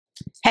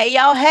Hey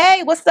y'all,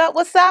 hey, what's up?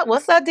 What's up?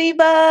 What's up,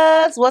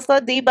 Divas? What's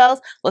up, Divas?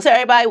 What's up,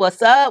 everybody?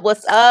 What's up?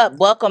 What's up?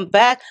 Welcome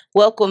back.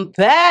 Welcome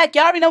back.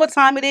 Y'all already know what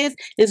time it is.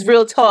 It's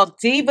Real Talk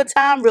Diva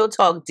time, Real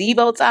Talk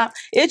Devo time.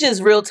 It's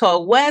just Real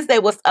Talk Wednesday.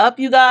 What's up,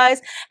 you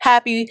guys?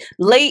 Happy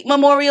late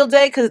Memorial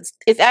Day, because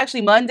it's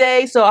actually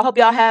Monday. So I hope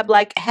y'all have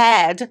like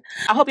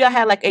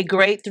a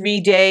great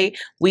 3-day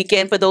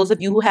weekend. For those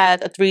of you who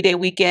had a 3-day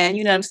weekend,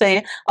 you know what I'm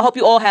saying? I hope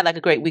you all had like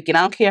a great weekend.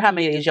 I don't care how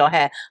many days y'all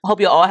had. I hope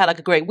you all had like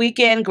a great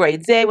weekend,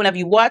 great day. Whenever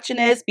you watching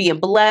this, being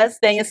blessed,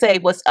 staying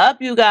safe. What's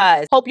up, you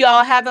guys? Hope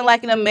y'all having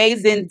like an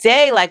amazing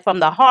day, like from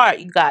the heart,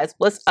 you guys.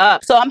 What's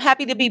up? So I'm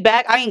happy to be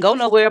back. I ain't go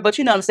nowhere, but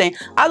you know what I'm saying?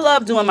 I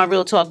love doing my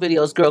Real Talk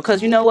videos, girl,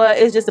 because you know what?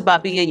 It's just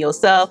about being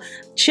yourself,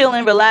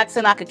 chilling,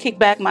 relaxing. I could kick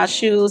back my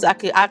shoes. I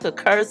could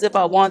curse if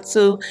I want to.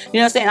 You know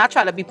what I'm saying? I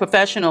try to be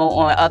professional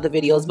on other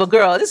videos, but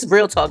girl, this is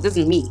Real Talk. This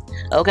is me,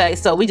 okay?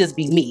 So we just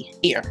be me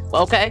here,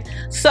 okay?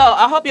 So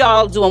I hope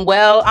y'all doing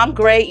well. I'm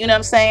great, you know what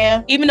I'm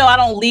saying? Even though I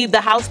don't leave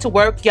the house to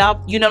work, y'all,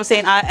 you know what I'm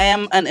saying? I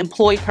am an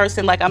employed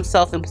person, like I'm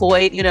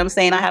self-employed, you know what I'm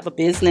saying? I have a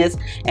business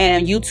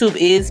and YouTube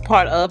is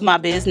part of my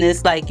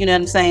business, like, you know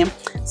what I'm saying?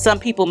 Some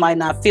people might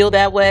not feel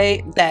that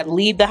way, that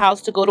leave the house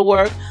to go to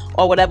work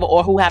or whatever,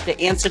 or who have to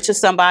answer to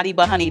somebody,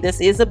 but honey,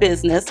 this is a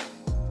business.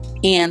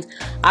 And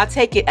I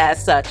take it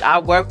as such. I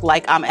work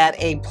like I'm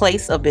at a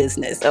place of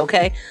business,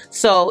 okay?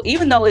 So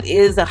even though it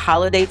is a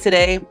holiday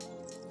today,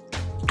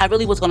 I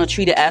really was going to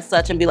treat it as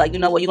such and be like, you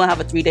know what, you're going to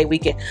have a 3-day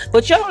weekend.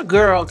 But your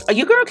girl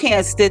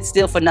can't sit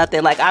still for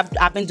nothing. Like,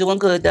 I've been doing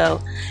good,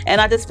 though. And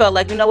I just felt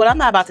like, you know what, I'm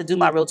not about to do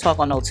my Real Talk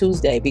on no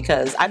Tuesday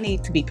because I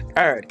need to be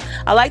prepared.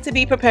 I like to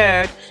be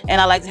prepared, and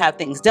I like to have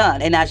things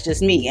done. And that's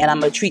just me. And I'm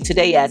going to treat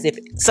today as if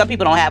some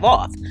people don't have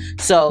off.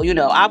 So, you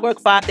know, I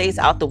work 5 days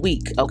out the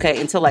week,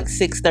 okay, until like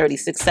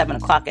 6:30, 7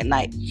 o'clock at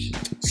night.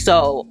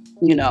 So,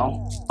 you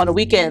know, on the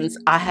weekends,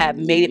 I have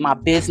made it my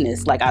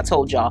business, like I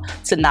told y'all,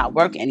 to not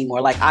work anymore.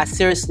 Like, I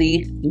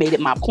seriously made it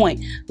my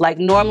point. Like,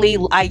 normally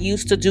I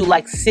used to do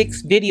like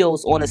 6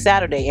 videos on a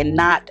Saturday and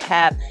not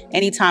have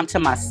any time to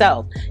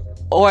myself,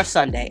 or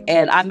Sunday.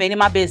 And I made it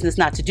my business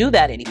not to do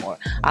that anymore.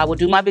 I will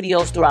do my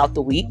videos throughout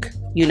the week.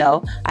 You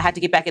know, I had to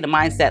get back in the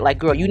mindset like,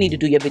 girl, you need to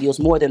do your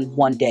videos more than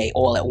one day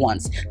all at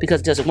once, because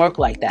it doesn't work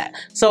like that.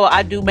 So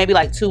I do maybe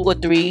like 2 or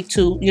 3,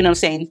 you know what I'm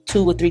saying,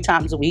 2 or 3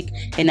 times a week,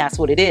 and that's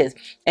what it is.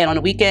 And on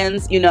the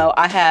weekends, you know,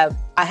 I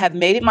have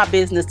made it my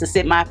business to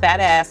sit my fat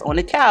ass on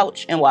the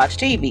couch and watch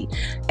TV.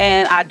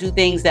 And I do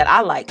things that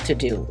I like to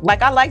do.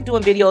 Like, I like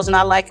doing videos and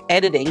I like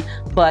editing,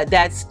 but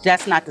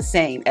that's not the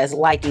same as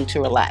liking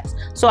to relax.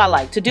 So I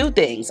like to do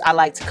things. I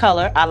like to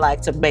color. I like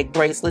to make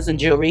bracelets and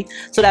jewelry.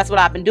 So that's what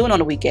I've been doing on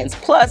the weekends.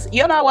 Plus,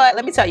 you know what?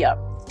 Let me tell y'all.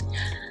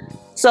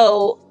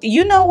 So,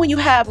 you know, when you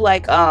have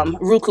like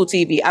Roku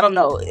TV, I don't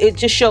know, it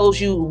just shows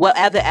you what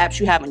other apps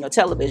you have on your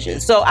television.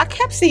 So I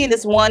kept seeing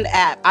this one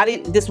app.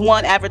 This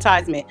one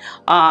advertisement,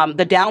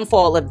 the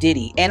downfall of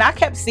Diddy. And I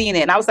kept seeing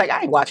it and I was like,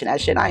 I ain't watching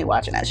that shit. I ain't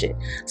watching that shit.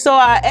 So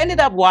I ended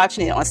up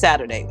watching it on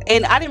Saturday.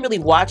 And I didn't really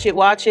watch it,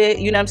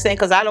 you know what I'm saying?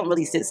 Because I don't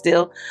really sit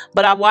still.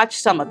 But I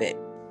watched some of it.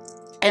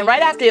 And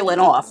right after it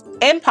went off,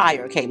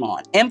 Empire came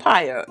on.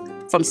 Empire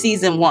from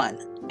season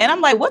 1. And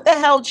I'm like, what the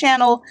hell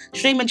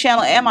streaming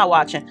channel am I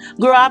watching?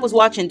 Girl, I was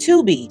watching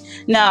Tubi.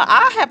 Now,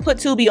 I had put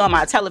Tubi on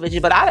my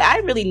television, but I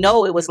didn't really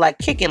know it was like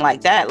kicking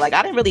like that. Like,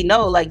 I didn't really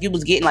know like you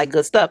was getting like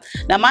good stuff.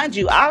 Now, mind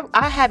you,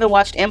 I haven't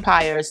watched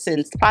Empire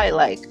since probably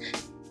like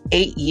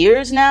 8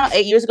 years now,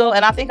 8 years ago.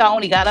 And I think I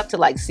only got up to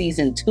like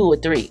season 2 or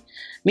 3.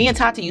 Me and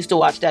Tati used to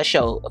watch that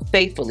show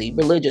faithfully,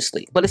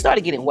 religiously, but it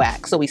started getting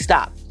whack, so we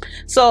stopped.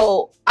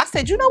 So I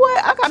said, you know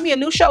what? I got me a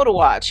new show to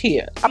watch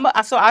here.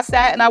 So I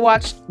sat and I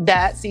watched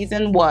that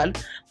season 1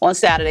 on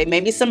Saturday,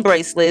 made me some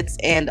bracelets,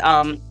 and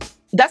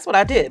that's what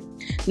I did.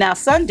 Now,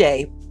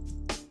 Sunday,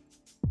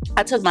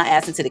 I took my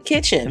ass into the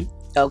kitchen.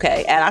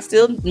 Okay, and I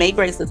still made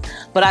bracelets,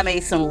 but I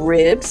made some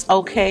ribs.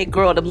 Okay,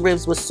 girl, the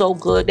ribs were so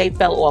good, they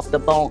fell off the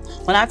bone.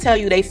 When I tell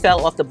you they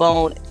fell off the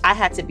bone, I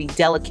had to be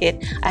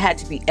delicate. I had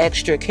to be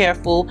extra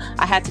careful.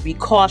 I had to be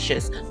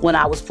cautious when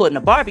I was putting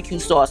the barbecue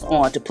sauce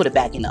on to put it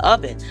back in the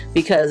oven,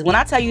 because when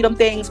I tell you them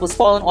things was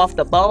falling off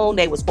the bone,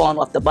 they was falling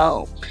off the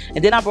bone.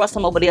 And then I brought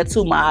some over there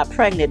to my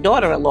pregnant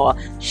daughter-in-law.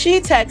 She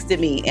texted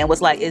me and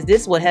was like, is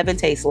this what heaven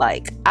tastes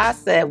like? I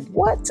said,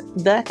 what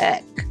the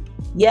heck?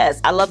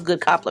 Yes, I love good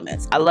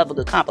compliments. I love a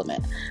good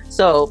compliment.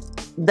 So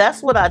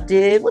that's what I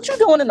did. What you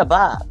doing in the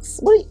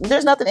box?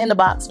 There's nothing in the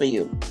box for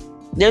you.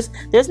 There's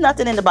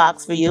nothing in the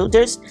box for you.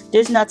 There's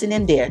nothing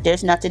in there.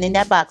 There's nothing in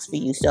that box for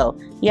you. So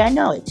yeah, I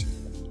know it.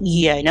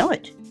 Yeah, I know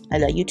it. I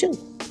love you too.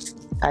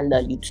 I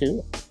love you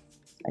too.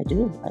 I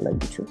do. I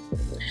love you too.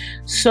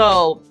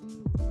 So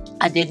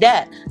I did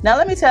that. Now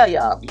let me tell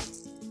y'all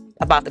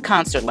about the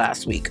concert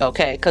last week,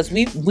 okay? Because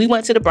we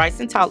went to the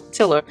Bryson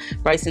Tiller,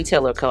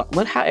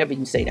 however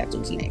you say that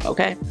dude's name,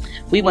 okay?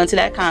 We went to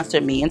that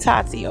concert, me and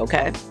Tati,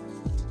 okay?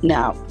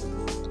 Now,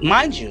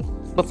 mind you,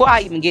 before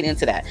I even get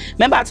into that,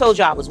 remember I told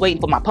you I was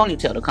waiting for my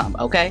ponytail to come,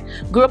 okay?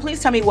 Girl,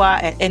 please tell me why.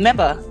 And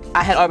remember,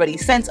 I had already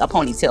sent a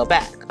ponytail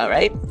back, all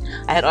right?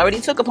 I had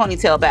already took a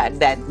ponytail back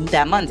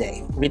that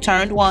Monday,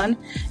 returned one,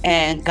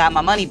 and got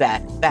my money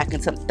back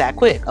into that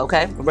quick,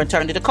 okay?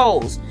 Returned it to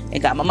Kohl's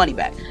and got my money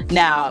back.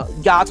 Now,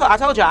 y'all, I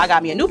told y'all I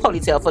got me a new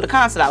ponytail for the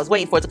concert. I was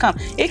waiting for it to come.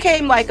 It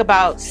came like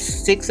about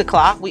 6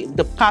 o'clock.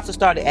 The concert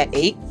started at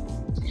 8.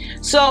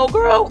 So,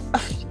 girl,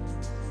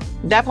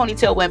 that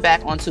ponytail went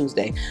back on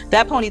Tuesday.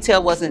 That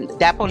ponytail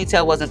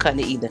wasn't cutting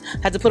it either. I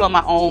had to put on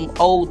my own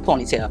old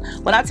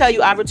ponytail. When I tell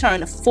you I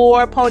returned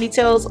 4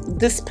 ponytails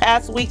this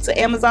past week to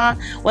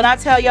Amazon, when I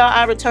tell y'all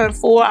I returned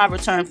 4, I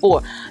returned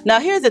 4.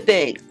 Now here's the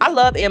thing. I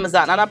love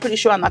Amazon, and I'm pretty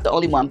sure I'm not the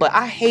only one, but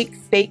I hate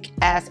fake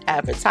ass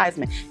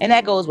advertisement. And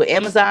that goes with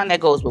Amazon, that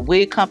goes with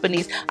wig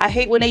companies. I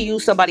hate when they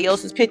use somebody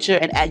else's picture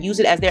and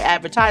use it as their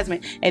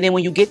advertisement, and then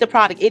when you get the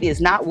product, it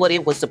is not what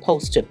it was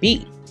supposed to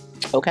be.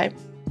 Okay?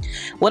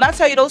 When I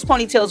tell you those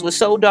ponytails were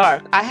so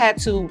dark, I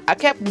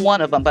kept one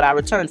of them, but I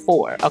returned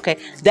 4. Okay,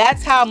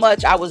 that's how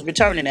much I was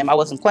returning them. I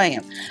wasn't playing.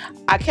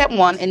 I kept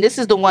one, and this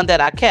is the one that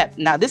I kept.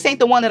 Now, this ain't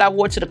the one that I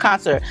wore to the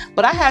concert,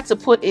 but I had to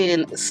put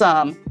in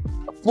some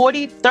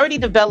 30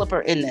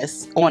 developer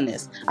on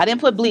this. I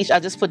didn't put bleach, I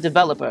just put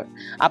developer.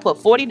 I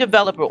put 40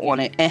 developer on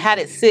it and had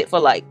it sit for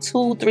like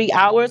 2-3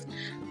 hours.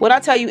 When I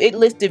tell you it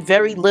lifted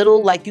very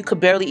little, like you could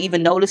barely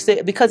even notice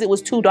it because it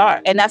was too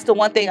dark. And that's the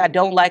one thing I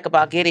don't like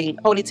about getting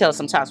ponytails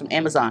sometimes from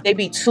Amazon. They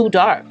be too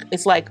dark.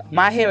 It's like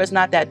my hair is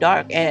not that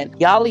dark, and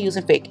y'all are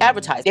using fake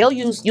advertising.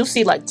 You'll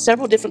see like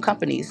several different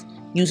companies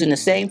using the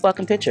same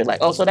fucking picture. Like,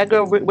 oh, so that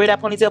girl wear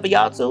that ponytail for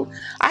y'all too?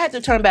 I had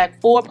to turn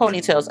back 4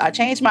 ponytails. I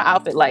changed my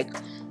outfit like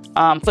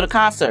for the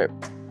concert.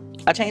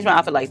 I changed my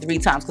outfit like 3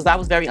 times because I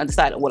was very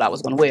undecided what I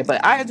was going to wear.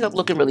 But I ended up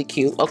looking really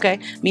cute, okay?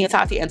 Me and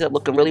Tati ended up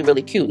looking really,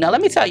 really cute. Now, let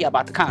me tell you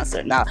about the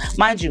concert. Now,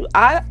 mind you,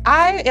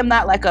 I am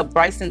not like a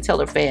Bryson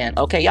Tiller fan,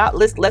 okay? Y'all,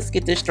 let's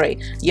get this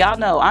straight. Y'all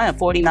know I am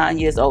 49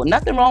 years old.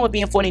 Nothing wrong with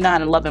being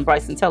 49 and loving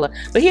Bryson Tiller.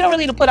 But he don't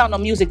really put out no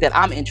music that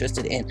I'm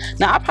interested in.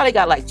 Now, I probably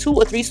got like 2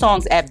 or 3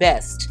 songs at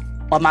best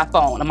on my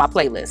phone, on my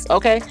playlist,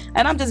 okay?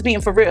 And I'm just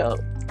being for real.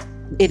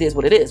 It is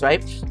what it is,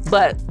 right?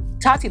 But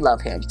Tati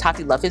loved him.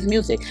 Tati loved his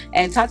music.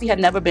 And Tati had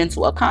never been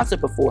to a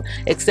concert before,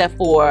 except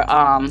for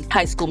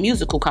High School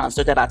Musical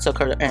concert that I took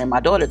her and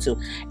my daughter to.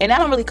 And I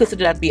don't really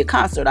consider that to be a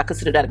concert. I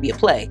consider that to be a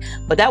play.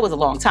 But that was a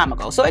long time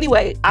ago. So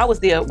anyway, I was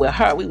there with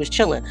her. We was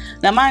chilling.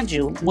 Now, mind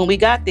you, when we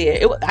got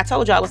there, I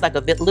told you I was like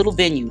a little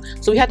venue.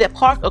 So we had that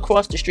park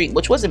across the street,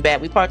 which wasn't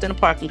bad. We parked in a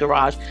parking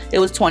garage. It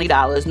was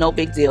 $20. No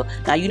big deal.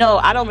 Now, you know,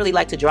 I don't really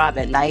like to drive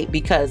at night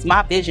because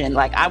my vision,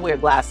 like I wear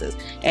glasses.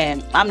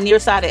 And I'm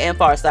nearsighted and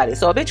farsighted.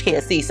 So a bitch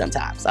can't see sometimes.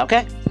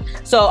 Okay,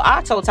 so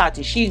I told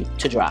Tati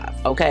to drive,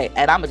 okay,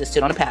 and I'm gonna just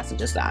sit on the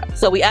passenger side.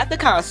 So we at the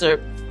concert,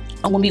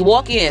 and when we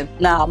walk in,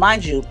 now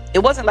mind you,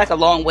 it wasn't like a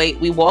long wait.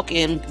 We walk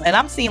in, and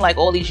I'm seeing like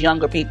all these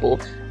younger people.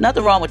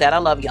 Nothing wrong with that. I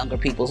love younger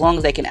people as long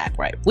as they can act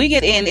right. We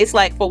get in. It's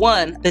like, for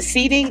one, the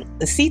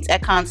seats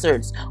at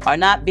concerts are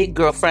not big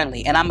girl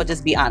friendly, and I'm gonna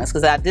just be honest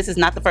because this is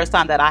not the first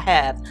time that I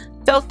have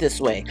felt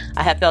this way.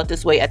 I have felt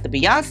this way at the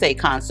Beyonce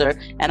concert,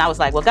 and I was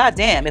like, well,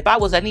 goddamn, if I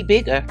was any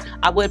bigger,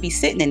 I would be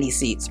sitting in these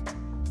seats.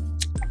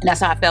 And that's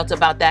how I felt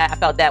about that. I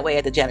felt that way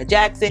at the Janet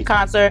Jackson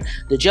concert,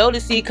 the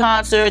Jodeci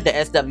concert, the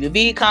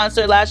SWV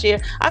concert last year.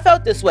 I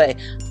felt this way.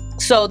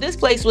 So this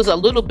place was a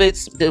little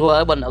bit, well,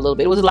 it wasn't a little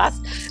bit, it was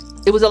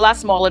a lot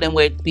smaller than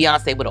where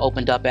Beyonce would have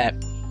opened up at.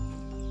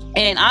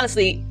 And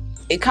honestly,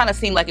 it kind of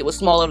seemed like it was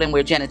smaller than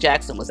where Janet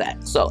Jackson was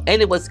at. So,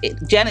 and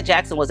Janet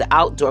Jackson was an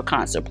outdoor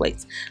concert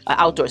place, an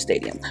outdoor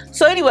stadium.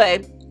 So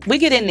anyway, we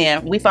get in there,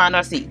 we find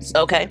our seats,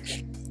 okay?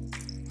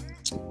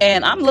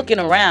 And I'm looking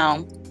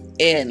around,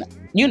 and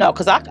you know,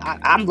 because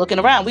I'm looking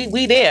around.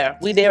 We there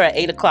at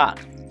 8 o'clock,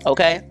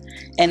 okay?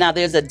 And now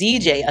there's a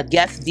DJ, a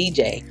guest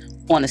DJ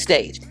on the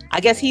stage.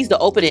 I guess he's the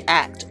opening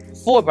act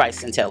for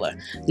Bryson Tiller.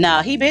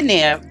 Now, he been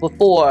there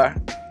before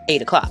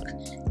 8 o'clock.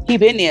 He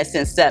been there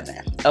since 7,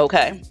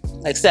 okay?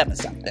 Like 7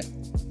 something.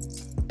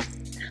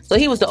 So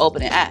he was the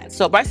opening act.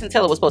 So Bryson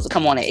Tiller was supposed to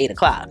come on at 8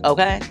 o'clock,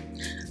 okay?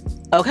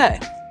 Okay.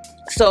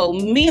 So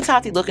me and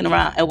Tati looking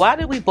around, and why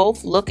did we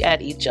both look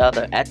at each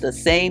other at the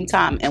same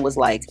time and was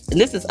like, and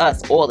this is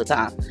us all the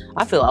time,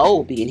 I feel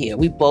old being here.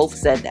 We both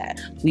said that.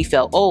 We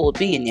felt old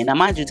being here. Now,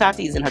 mind you,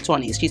 Tati's in her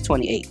 20s. She's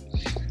 28.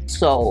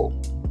 So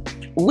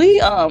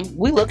we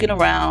looking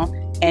around,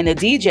 and the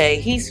DJ,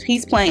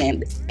 he's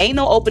playing. Ain't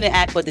no opening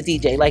act but the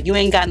DJ. Like, you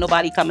ain't got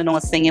nobody coming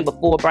on singing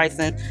before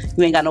Bryson.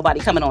 You ain't got nobody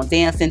coming on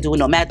dancing, doing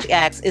no magic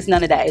acts. It's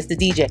none of that. It's the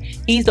DJ.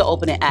 He's the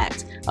opening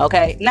act,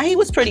 okay? Now, he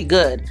was pretty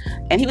good,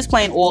 and he was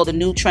playing all the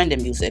new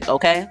trending music,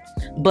 okay?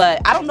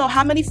 But I don't know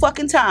how many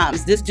fucking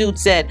times this dude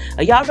said,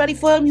 are y'all ready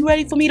for him? You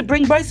ready for me to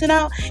bring Bryson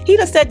out? He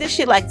done said this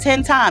shit like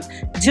 10 times.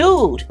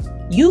 Dude,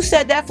 you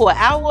said that for 1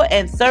 hour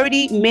and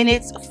 30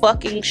 minutes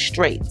fucking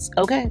straight,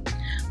 okay?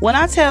 When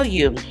I tell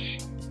you,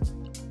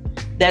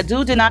 that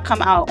dude did not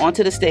come out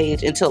onto the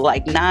stage until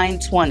like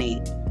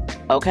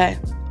 9:20, okay?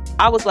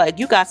 I was like,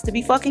 you got to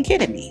be fucking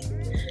kidding me.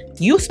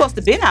 You supposed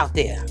to been out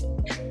there.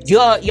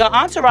 Your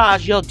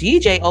entourage, your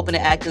DJ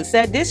opening act and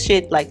said this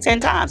shit like 10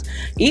 times.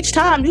 Each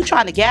time you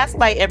trying to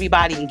gaslight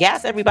everybody and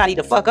gas everybody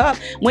to fuck up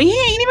when he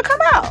ain't even come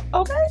out,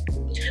 okay?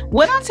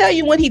 When I tell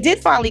you, when he did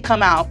finally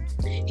come out,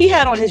 he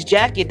had on his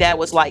jacket that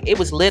was like, it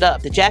was lit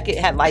up. The jacket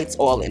had lights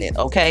all in it,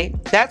 okay?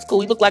 That's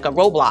cool. He looked like a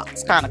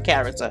Roblox kind of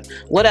character,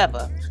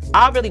 whatever.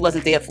 I really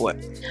wasn't there for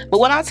it. But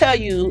when I tell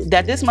you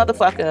that this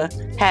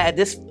motherfucker had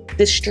this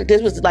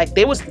was like,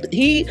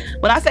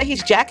 when I say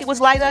his jacket was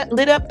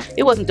lit up,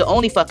 it wasn't the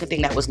only fucking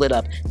thing that was lit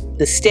up.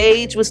 The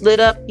stage was lit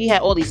up. He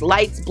had all these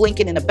lights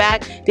blinking in the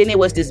back. Then there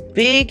was this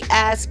big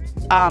ass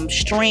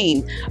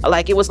stream,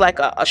 like it was like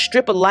a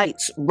strip of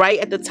lights right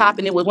at the top.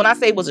 And it was, when I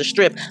say it was a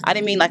strip, I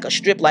didn't mean like a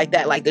strip like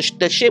that. Like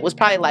the shit was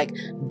probably like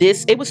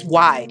this. It was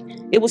wide.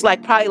 It was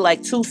like probably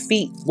like 2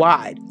 feet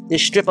wide,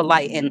 this strip of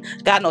light, and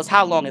God knows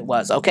how long it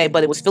was, okay?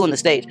 But it was filling the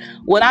stage.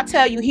 When I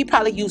tell you, he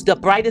probably used the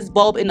brightest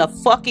bulb in the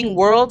fucking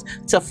world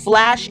to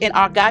flash in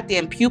our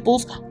goddamn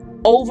pupils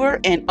over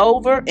and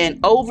over and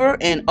over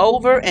and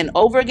over and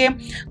over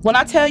again. When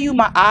I tell you,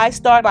 my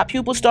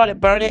pupils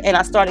started burning and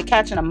I started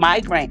catching a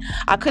migraine.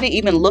 I couldn't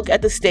even look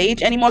at the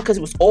stage anymore because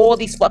it was all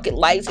these fucking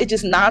lights. It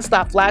just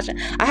nonstop flashing.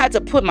 I had to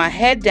put my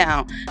head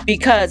down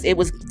because it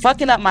was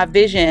fucking up my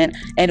vision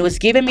and it was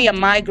giving me a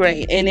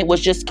migraine. And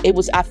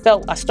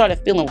I started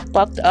feeling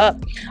fucked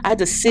up. I had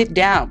to sit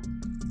down.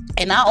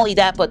 And not only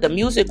that, but the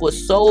music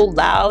was so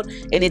loud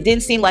and it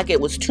didn't seem like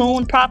it was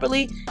tuned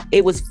properly.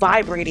 It was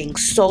vibrating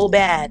so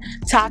bad.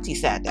 Tati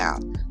sat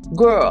down.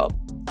 Girl,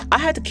 I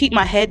had to keep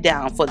my head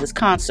down for this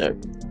concert.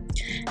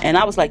 And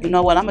I was like, you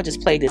know what? I'm going to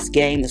just play this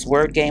game, this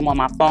word game on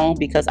my phone,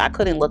 because I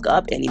couldn't look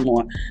up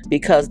anymore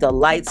because the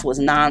lights was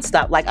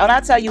nonstop. Like, when I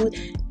tell you,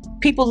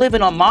 people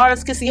living on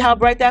Mars could see how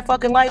bright that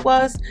fucking light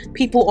was.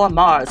 People on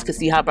Mars could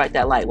see how bright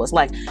that light was.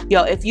 Like,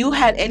 yo, if you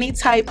had any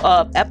type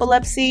of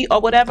epilepsy or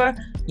whatever,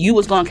 you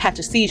was gonna catch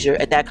a seizure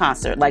at that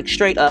concert. Like,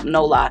 straight up,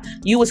 no lie.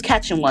 You was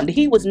catching one.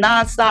 He was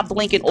nonstop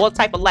blinking all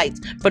type of lights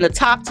from the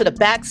top to the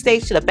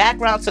backstage to the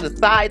background to the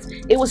sides.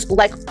 It was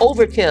like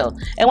overkill.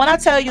 And when I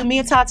tell you, me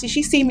and Tati,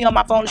 she seen me on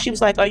my phone and she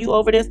was like, are you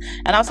over this?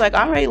 And I was like,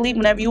 I'm ready to leave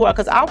whenever you are,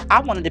 because I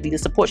wanted to be the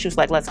support. She was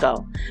like, let's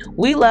go.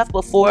 We left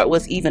before it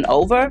was even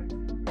over.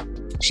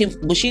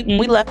 When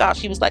we left out,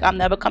 she was like, I'm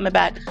never coming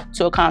back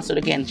to a concert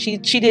again. She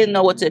didn't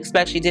know what to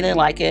expect. She didn't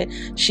like it.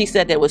 She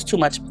said there was too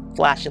much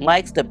flashing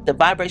lights. The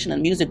vibration of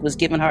the music was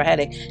giving her a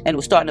headache, and it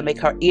was starting to make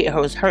it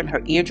was hurting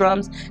her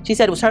eardrums. She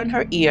said it was hurting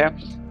her ear,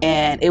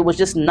 and it was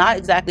just not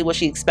exactly what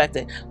she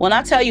expected. When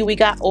I tell you, we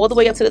got all the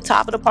way up to the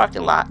top of the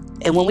parking lot,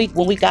 and when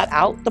we got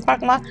out the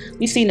parking lot,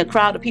 we seen the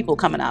crowd of people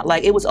coming out.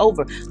 Like, it was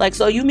over. Like,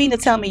 so you mean to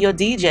tell me your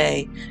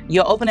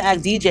opening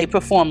act DJ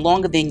performed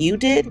longer than you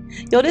did?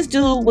 Yo, this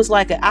dude was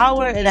like an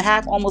hour and a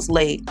half almost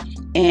late,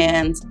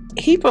 and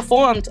he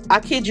performed, I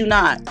kid you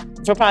not,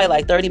 for probably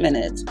like 30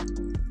 minutes.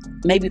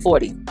 Maybe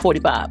 40,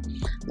 45.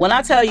 When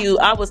I tell you,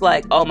 I was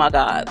like, oh my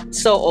God,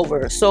 so over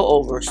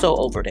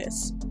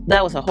this.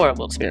 That was a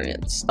horrible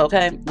experience,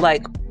 okay?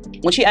 Like,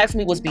 when she asked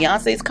me, was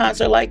Beyonce's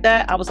concert like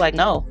that? I was like,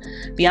 no.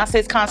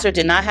 Beyonce's concert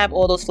did not have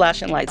all those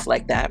flashing lights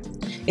like that.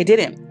 It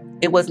didn't.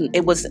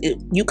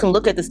 You can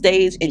look at the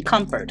stage in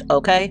comfort,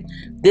 okay?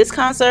 This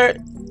concert,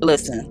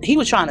 listen, he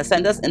was trying to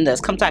send us into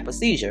some type of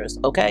seizures,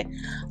 okay?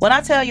 When I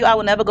tell you I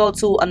will never go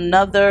to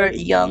another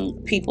young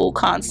people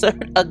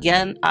concert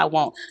again, I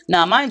won't.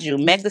 Now, mind you,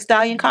 Meg Thee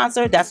Stallion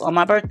concert, that's on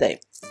my birthday.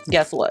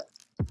 Guess what?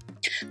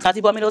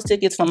 Tati bought me those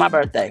tickets for my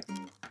birthday.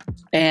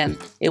 And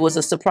it was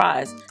a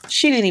surprise.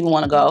 She didn't even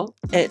want to go.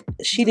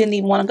 She didn't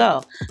even want to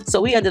go. So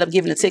we ended up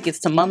giving the tickets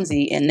to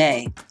Mumsy and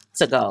Nay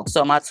to go.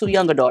 So my 2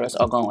 younger daughters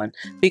are going,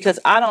 because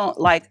I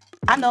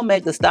know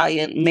Meg Thee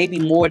Stallion maybe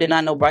more than I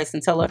know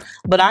Bryson Tiller,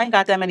 but I ain't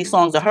got that many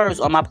songs of hers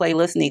on my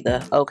playlist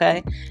neither,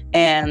 okay?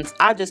 And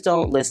I just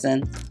don't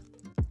listen.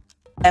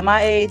 At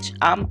my age,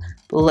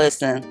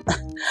 listen.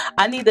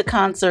 I need the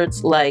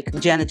concerts like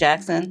Janet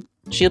Jackson.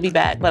 She'll be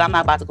back, but I'm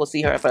not about to go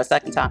see her for a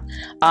second time.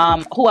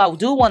 Who I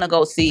do want to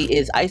go see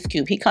is Ice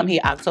Cube. He come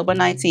here October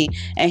 19th,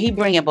 and he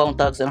bringing Bone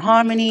Thugs and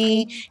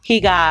Harmony. He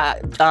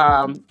got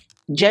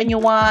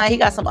Genuine. He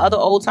got some other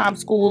old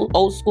school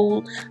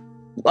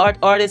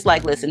artists.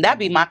 Like, listen, that'd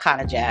be my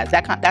kind of jazz.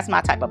 That's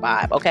my type of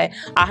vibe, okay?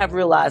 I have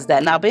realized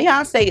that. Now,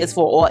 Beyonce is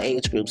for all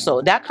age groups,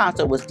 so that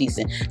concert was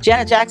decent.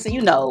 Janet Jackson,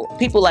 you know,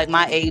 people like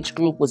my age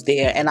group was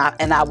there, and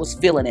I was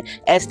feeling it.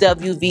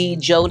 SWV,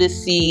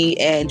 Jodeci,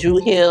 and Drew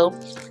Hill,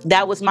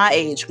 that was my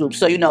age group.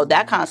 So, you know,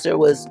 that concert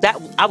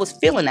I was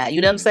feeling that, you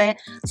know what I'm saying?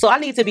 So I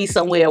need to be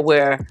somewhere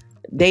where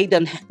they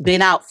done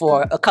been out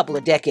for a couple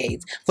of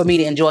decades for me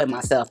to enjoy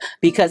myself,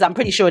 because I'm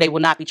pretty sure they will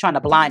not be trying to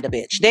blind a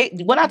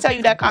bitch. When I tell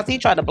you that concert, he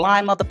tried to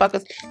blind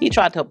motherfuckers. He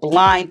tried to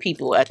blind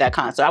people at that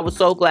concert. I was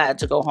so glad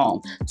to go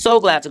home. So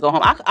glad to go home.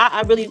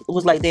 I really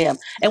was like, damn.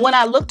 And when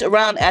I looked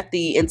around at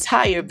the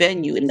entire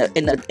venue in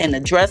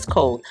the dress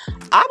code,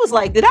 I was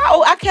like,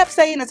 I kept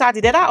saying to Tati,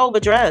 did I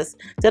overdress?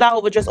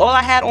 All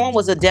I had on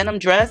was a denim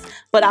dress,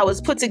 but I was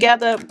put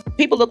together.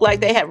 People looked like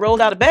they had rolled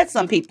out of bed,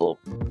 some people.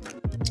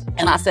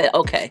 And I said,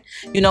 okay,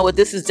 you know what?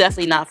 This is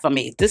definitely not for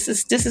me. This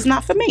is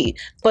not for me,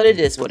 but it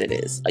is what it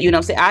is. You know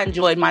what I'm saying? I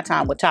enjoyed my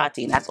time with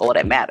Tati, and that's all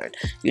that mattered.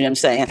 You know what I'm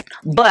saying?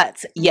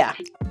 But yeah,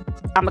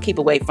 I'm gonna keep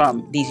away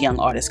from these young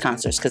artist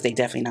concerts because they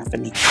definitely not for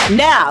me.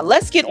 Now,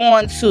 let's get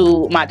on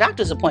to my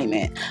doctor's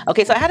appointment.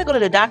 Okay, so I had to go to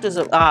the doctor's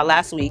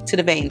last week, to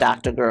the vein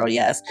doctor, girl,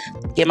 yes.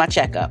 Get my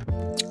checkup.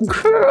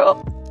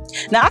 Girl.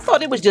 Now, I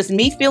thought it was just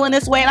me feeling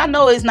this way, and I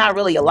know it's not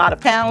really a lot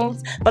of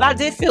pounds, but I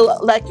did feel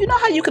like, you know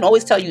how you can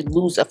always tell you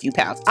lose a few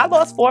pounds? I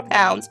lost 4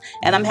 pounds,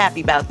 and I'm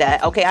happy about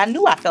that. Okay, I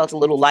knew I felt a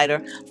little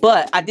lighter,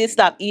 but I did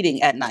stop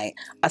eating at night.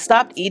 I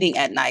stopped eating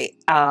at night,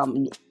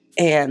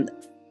 and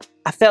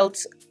I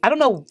felt, I don't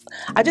know,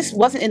 I just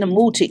wasn't in the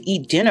mood to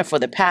eat dinner for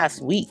the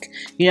past week.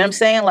 You know what I'm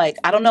saying? Like,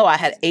 I don't know, I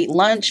had ate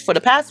lunch. For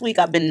the past week,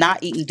 I've been not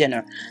eating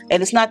dinner.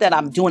 And it's not that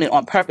I'm doing it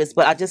on purpose,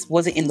 but I just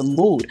wasn't in the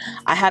mood.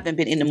 I haven't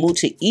been in the mood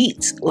to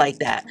eat like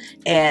that.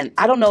 And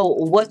I don't know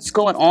what's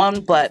going on,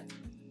 but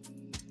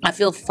I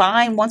feel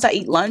fine once I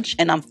eat lunch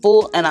and I'm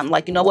full, and I'm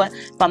like, you know what?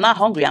 If I'm not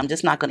hungry, I'm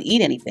just not going to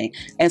eat anything.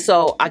 And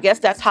so I guess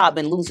that's how I've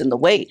been losing the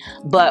weight.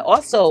 But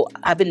also,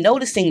 I've been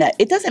noticing that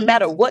it doesn't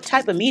matter what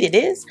type of meat it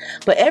is,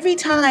 but every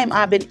time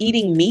I've been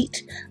eating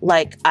meat,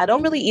 like, I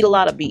don't really eat a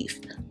lot of beef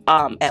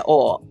at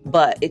all,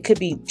 but it could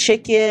be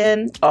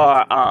chicken,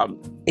 or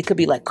it could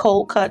be like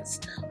cold cuts,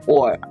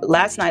 or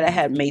last night I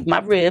had made my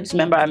ribs.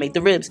 Remember, I made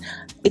the ribs.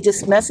 It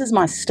just messes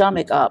my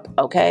stomach up,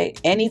 okay?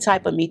 Any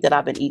type of meat that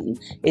I've been eating,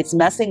 it's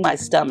messing my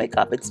stomach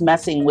up. It's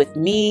messing with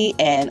me.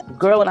 And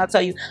girl, when I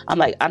tell you, I'm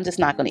like, I'm just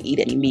not going to eat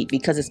any meat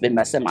because it's been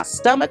messing my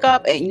stomach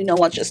up. And you know,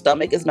 once your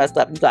stomach is messed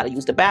up, you got to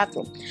use the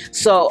bathroom.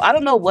 So I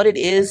don't know what it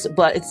is,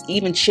 but it's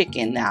even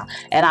chicken now.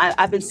 And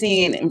I've been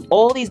seeing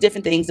all these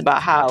different things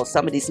about how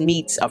some of these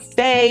meats are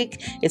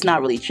fake. It's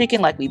not really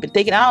chicken like we've been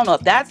thinking. I don't know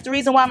if that's the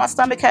reason why my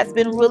stomach has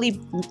been really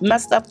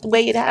messed up the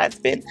way it has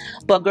been.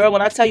 But girl,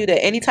 when I tell you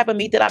that any type of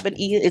meat that I've been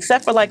eating,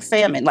 except for like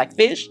salmon, like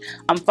fish,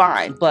 I'm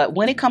fine. But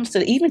when it comes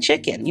to even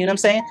chicken, you know what I'm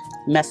saying?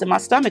 Messing my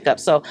stomach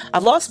up. So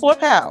I've lost 4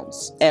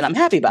 pounds and I'm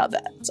happy about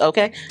that.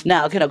 Okay.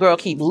 Now, can a girl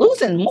keep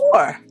losing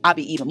more? I'll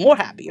be even more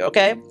happier.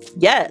 Okay.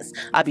 Yes,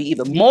 I'll be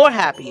even more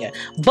happier.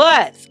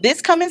 But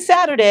this coming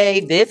Saturday,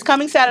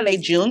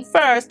 June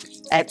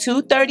 1st at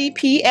 2:30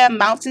 p.m.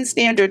 Mountain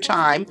Standard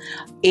Time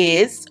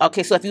is,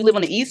 okay, so if you live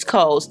on the East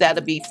Coast,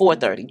 that'll be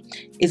 4:30.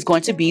 It's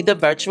going to be the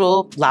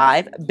virtual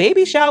live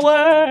baby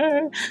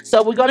shower.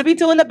 So we're going to be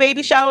doing the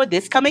baby shower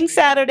this coming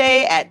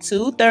Saturday at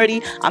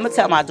 2:30. I'm going to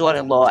tell my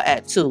daughter-in-law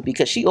at 2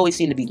 because she always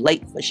seems to be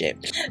late for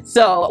shit.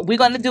 So we're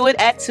going to do it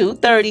at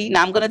 2:30.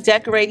 Now I'm going to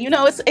decorate. You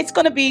know, it's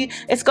going to be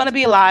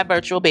a live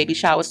virtual baby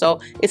shower. So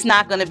it's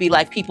not going to be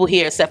like people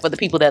here except for the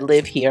people that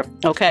live here,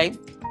 okay?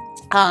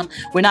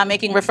 We're not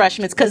making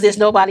refreshments because there's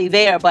nobody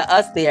there but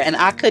us there, and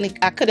I couldn't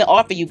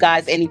offer you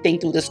guys anything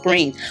through the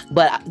screen.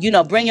 But you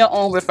know, bring your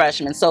own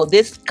refreshments. So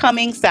this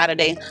coming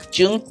Saturday,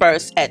 June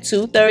 1st at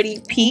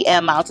 2:30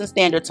 p.m. Mountain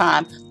Standard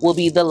Time will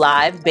be the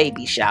live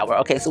baby shower.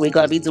 Okay, so we're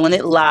gonna be doing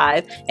it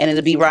live, and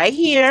it'll be right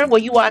here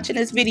where you watching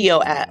this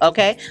video at.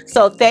 Okay,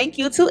 so thank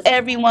you to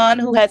everyone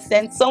who has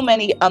sent so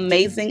many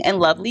amazing and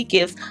lovely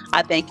gifts.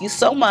 I thank you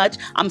so much.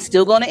 I'm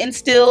still going to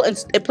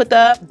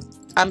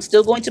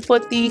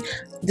put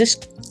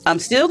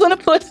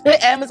the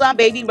Amazon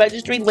baby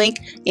registry link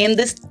in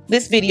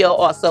this video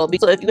also.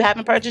 So if you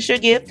haven't purchased your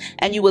gift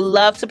and you would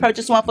love to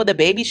purchase one for the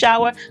baby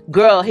shower,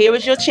 girl, here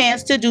is your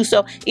chance to do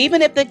so.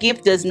 Even if the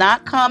gift does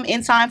not come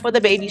in time for the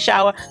baby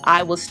shower,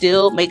 I will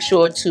still make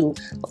sure to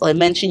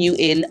mention you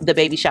in the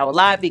baby shower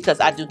live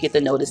because I do get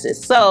the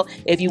notices. So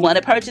if you want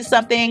to purchase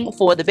something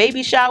for the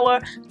baby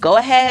shower, go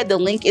ahead. The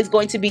link is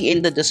going to be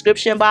in the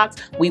description box.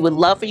 We would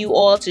love for you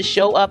all to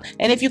show up.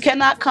 And if you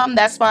cannot come,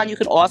 that's fine. You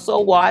can also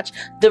watch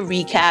the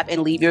recap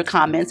and leave your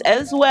comments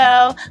as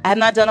well. I have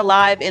not done a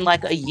live in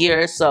like a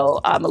year, so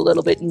I'm a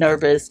little bit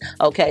nervous.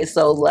 Okay,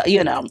 so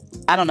you know,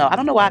 I don't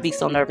know why I be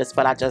so nervous,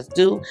 but I just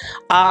do.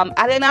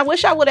 I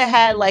wish I would have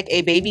had like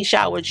a baby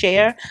shower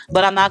chair,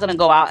 but I'm not gonna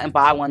go out and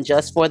buy one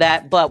just for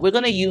that. But we're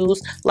gonna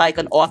use like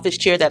an office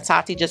chair that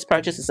Tati just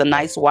purchased. It's a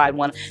nice wide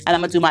one, and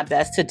I'm gonna do my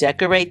best to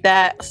decorate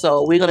that.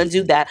 So we're gonna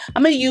do that.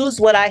 I'm gonna use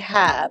what I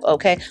have,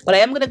 okay? But I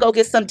am gonna go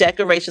get some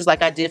decorations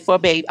like I did for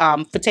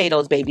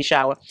Potatoes baby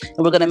shower, and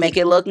we're gonna make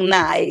it look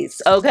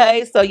nice.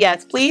 Okay, so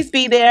yes, please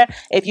be there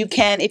if you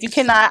can. If you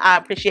cannot, I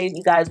appreciate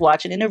you guys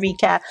watching in the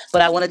recap,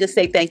 but I want to just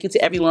say thank you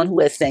to everyone who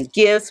has sent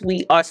gifts.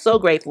 We are so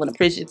grateful and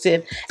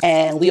appreciative,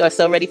 and we are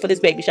so ready for this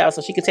baby shower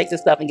so she can take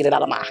this stuff and get it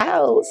out of my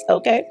house.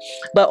 Okay,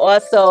 but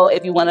also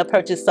if you want to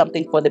purchase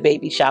something for the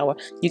baby shower,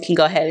 you can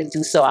go ahead and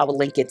do so. I will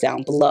link it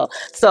down below.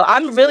 So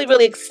I'm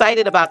really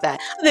excited about that.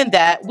 Other than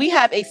that, we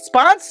have a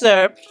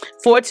sponsor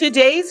for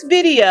today's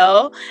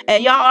video,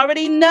 and y'all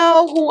already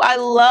know who I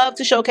love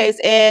to showcase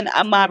in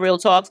my real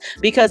talks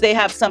because they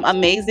have some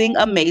amazing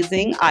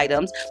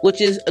items,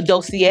 which is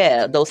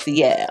DOSSIER,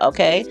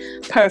 okay?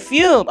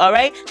 Perfume, all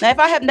right? Now, if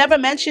I have never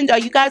mentioned or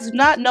you guys do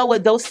not know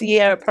what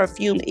DOSSIER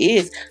perfume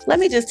is, let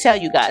me just tell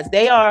you guys,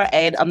 they are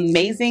an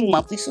amazing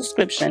monthly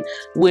subscription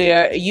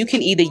where you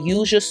can either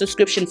use your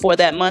subscription for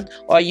that month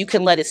or you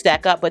can let it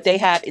stack up, but they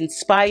have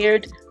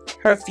inspired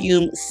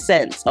perfume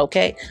scents,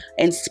 okay?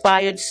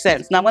 Inspired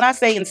scents. Now, when I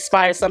say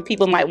inspired, some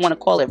people might want to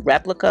call it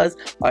replicas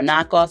or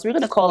knockoffs. We're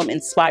going to call them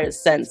inspired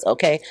scents,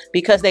 okay?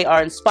 Because they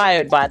are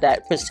inspired by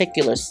that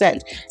particular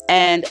scent.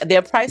 And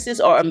their prices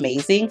are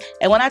amazing.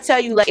 And when I tell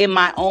you, like in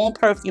my own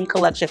perfume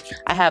collection,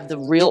 I have the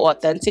real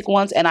authentic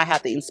ones and I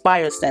have the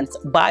inspired scents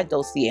by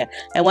DOSSIER.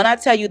 And when I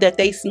tell you that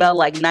they smell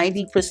like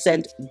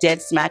 90%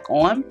 dead smack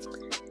on,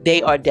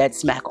 they are dead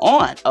smack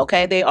on,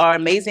 okay? They are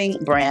an amazing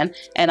brand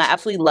and I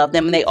absolutely love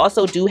them. And they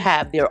also do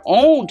have their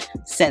own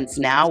scents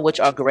now, which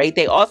are great.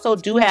 They also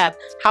do have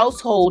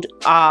household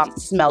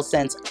smell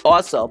scents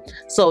also.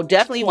 So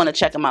definitely want to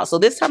check them out. So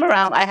this time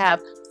around, I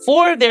have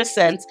 4 of their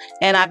scents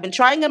and I've been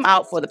trying them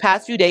out for the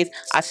past few days.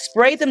 I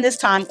sprayed them this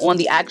time on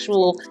the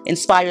actual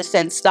inspired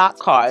scent stock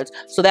cards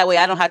so that way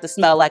I don't have to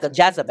smell like a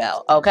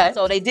Jezebel, okay?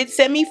 So they did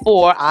send me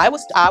 4. I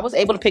was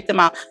able to pick them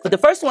out, but the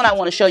first one I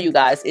want to show you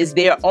guys is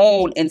their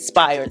own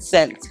inspired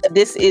scent.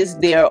 This is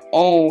their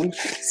own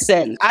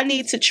scent. I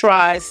need to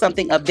try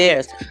something of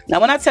theirs.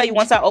 Now when I tell you,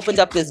 once I opened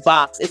up this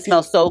box, it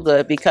smells so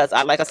good because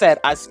like I said,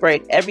 I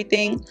sprayed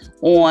everything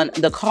on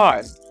the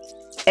card.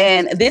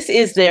 And this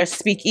is their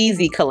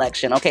Speakeasy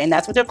collection, okay? And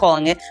that's what they're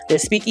calling it, their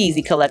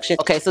Speakeasy collection.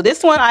 Okay, so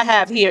this one I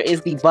have here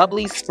is the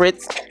Bubbly,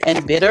 Spritz,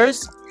 and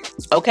Bitters.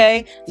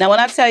 Okay, now when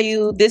I tell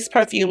you this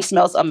perfume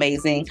smells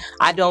amazing,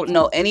 I don't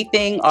know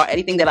anything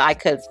that I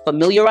could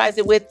familiarize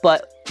it with,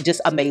 but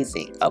just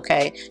amazing.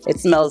 Okay, it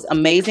smells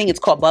amazing. It's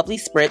called Bubbly,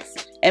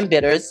 Spritz, and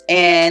Bitters.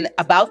 And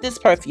about this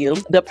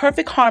perfume, the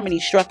perfect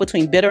harmony struck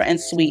between bitter and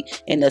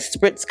sweet in the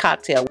Spritz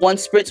cocktail. One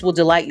spritz will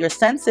delight your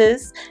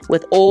senses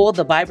with all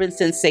the vibrant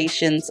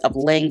sensations of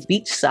laying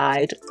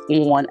beachside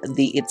on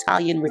the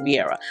Italian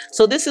Riviera.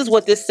 So this is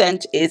what this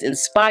scent is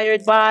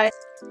inspired by.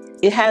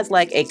 It has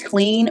like a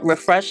clean,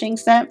 refreshing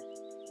scent.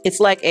 It's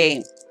like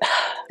a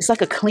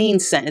clean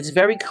scent. It's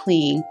very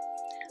clean,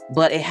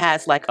 but it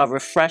has like a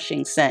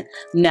refreshing scent.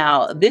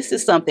 Now, this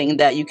is something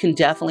that you can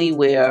definitely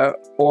wear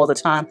all the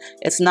time.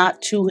 It's not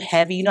too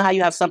heavy. You know how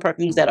you have some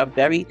perfumes that are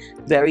very,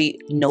 very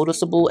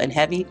noticeable and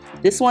heavy?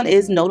 This one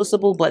is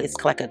noticeable, but it's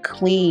like a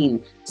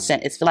clean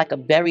scent. It's like a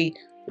very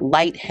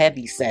light,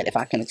 heavy scent, if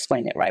I can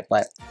explain it right.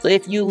 But so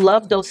if you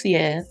love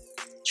DOSSIER,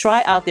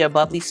 try out their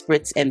Bubbly,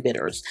 Spritz, and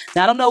Bitters.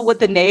 Now, I don't know what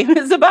the name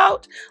is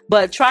about,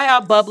 but try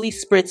out Bubbly,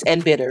 Spritz,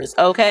 and Bitters,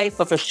 okay?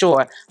 For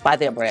sure, by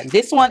their brand.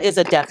 This one is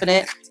a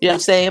definite, you know what I'm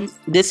saying?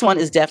 This one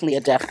is definitely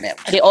a definite.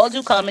 They all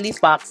do come in these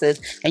boxes,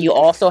 and you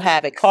also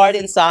have a card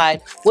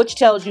inside, which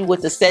tells you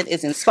what the scent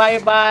is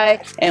inspired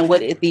by and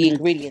what is the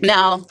ingredient.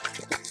 Now,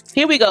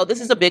 here we go.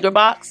 This is a bigger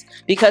box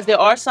because there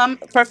are some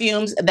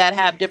perfumes that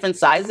have different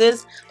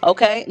sizes,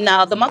 okay?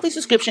 Now, the monthly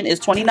subscription is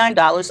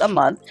 $29 a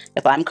month,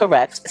 if I'm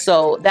correct.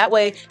 So that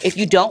way, if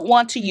you don't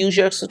want to use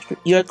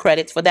your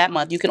credits for that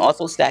month, you can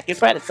also stack your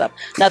credits up.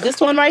 Now, this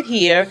one right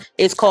here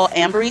is called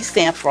AMBERY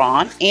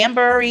Saffron.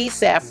 AMBERY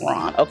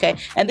Saffron, okay?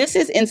 And this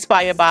is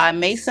inspired by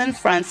Mason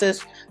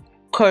Francis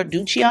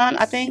Carduchian,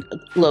 I think.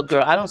 Look,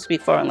 girl, I don't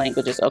speak foreign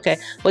languages, okay?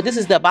 But this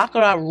is the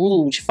Baccarat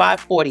Rouge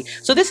 540.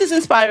 So this is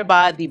inspired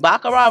by the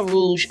Baccarat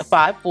Rouge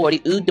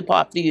 540 Eau de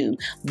Parfum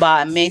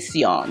by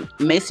Maison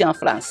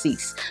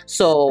Francis.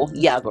 So,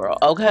 yeah, girl,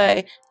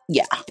 okay?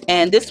 Yeah.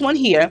 And this one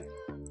here,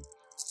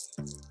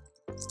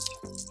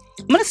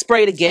 I'm going to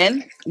spray it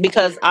again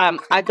because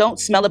I don't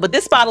smell it, but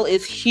this bottle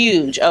is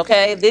huge,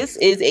 okay? This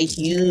is a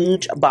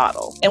huge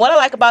bottle. And what I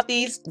like about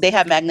these, they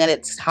have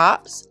magnetic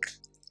tops.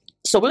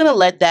 So we're going to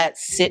let that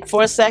sit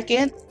for a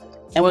second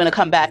and we're going to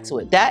come back to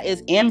it. That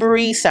is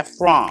AMBERY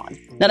Saffron.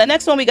 Now the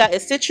next one we got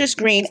is Citrus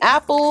Green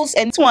Apples,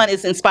 and this one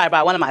is inspired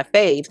by one of my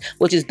faves,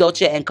 which is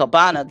Dolce &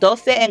 Gabbana.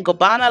 Dolce &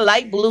 Gabbana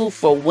Light Blue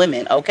for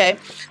women, okay?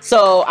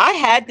 So I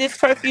had this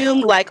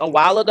perfume like a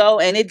while ago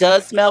and it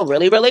does smell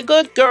really, really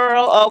good,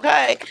 girl,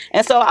 okay?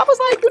 And so I was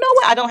like, you know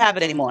what? I don't have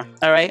it anymore,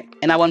 all right?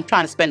 And I wasn't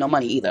trying to spend no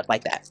money either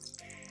like that.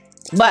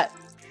 But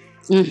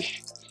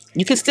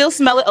you can still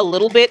smell it a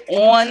little bit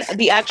on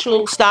the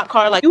actual stock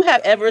card. Like, you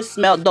have ever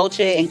smelled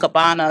Dolce &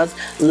 Gabbana's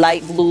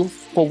Light Blue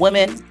for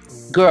women?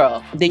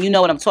 Girl, then you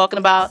know what I'm talking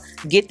about.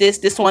 Get this.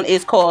 This one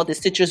is called the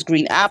Citrus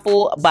Green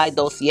Apple by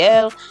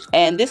DOSSIER.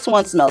 And this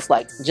one smells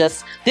like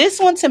just, this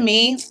one to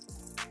me.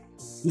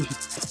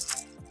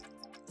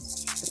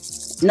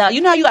 Now, you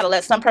know how you got to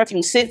let some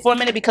perfume sit for a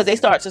minute because they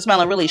start to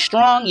smelling really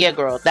strong? Yeah,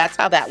 girl, that's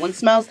how that one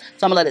smells.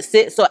 So I'm going to let it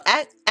sit. So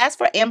as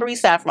for AMBERY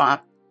Saffron,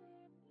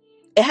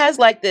 it has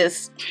like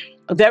this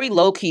very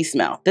low-key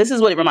smell. This is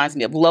what it reminds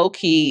me of.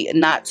 Low-key,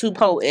 not too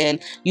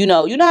potent. You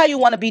know how you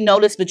want to be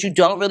noticed, but you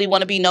don't really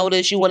want to be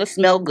noticed. You want to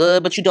smell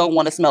good, but you don't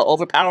want to smell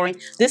overpowering.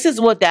 This is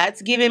what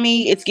that's giving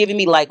me. It's giving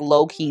me like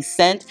low-key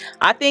scent.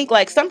 I think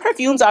like some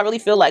perfumes I really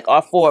feel like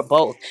are for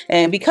both.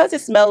 And because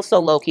it smells so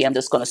low-key, I'm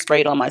just going to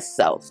spray it on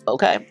myself,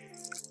 okay?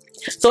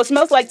 So it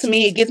smells like, to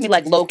me, it gives me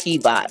like low-key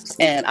vibes.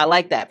 And I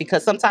like that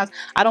because sometimes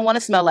I don't want to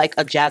smell like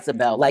a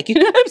Jezebel. Like, you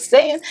know what I'm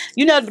saying?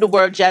 You know the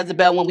word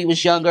Jezebel when we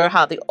was younger,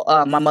 how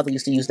my mother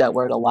used to use that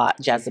word a lot,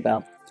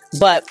 Jezebel.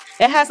 But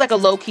it has like a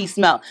low-key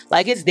smell.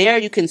 Like it's there,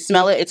 you can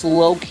smell it. It's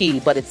low-key,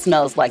 but it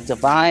smells like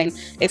divine.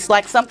 It's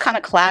like some kind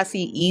of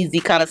classy, easy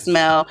kind of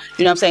smell.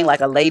 You know what I'm saying?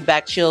 Like a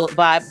laid-back, chill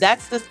vibe.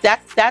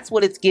 That's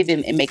what it's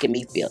giving and making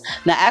me feel.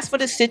 Now, as for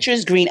the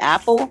citrus green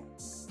apple,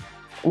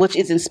 which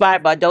is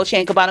inspired by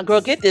Dolce & Gabbana,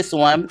 girl, get this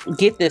one.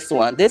 Get this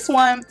one. This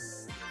one,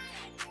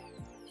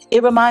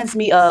 it reminds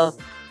me of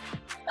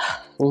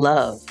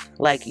love.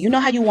 Like, you know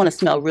how you want to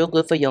smell real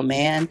good for your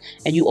man,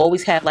 and you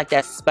always have like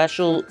that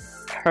special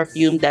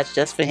perfume that's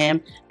just for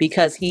him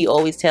because he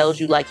always tells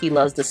you like he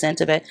loves the scent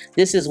of it.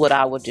 This is what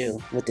I would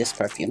do with this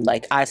perfume.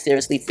 Like, I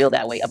seriously feel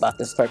that way about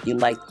this perfume.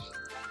 Like,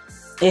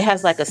 it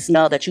has like a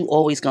smell that you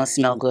always gonna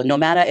smell good, no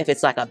matter if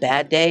it's like a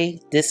bad day.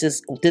 This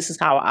is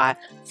how I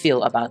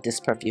feel about this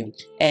perfume,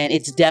 and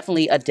it's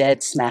definitely a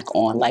dead smack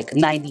on, like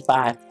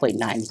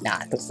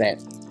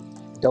 95.99%.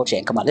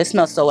 Dolce & Gabbana. This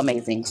smells so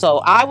amazing. So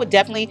I would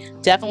definitely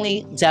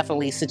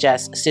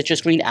suggest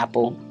citrus green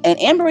apple and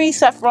Ambery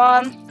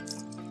Saffron.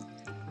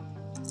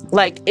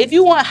 Like, if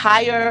you want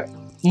higher,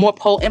 more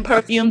potent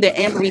perfume, then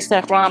Ambery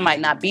Saffron might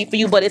not be for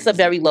you, but it's a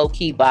very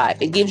low-key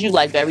vibe. It gives you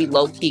like very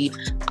low-key,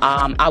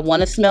 I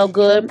want to smell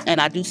good,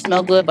 and I do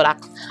smell good,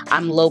 but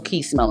I'm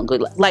low-key smelling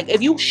good. Like,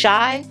 if you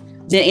shy,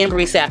 then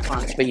Ambery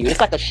Saffron's for you. It's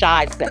like a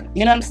shy scent.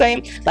 You know what I'm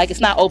saying? Like, it's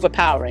not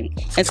overpowering.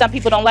 And some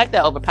people don't like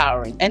that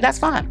overpowering, and that's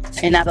fine.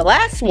 And now the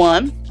last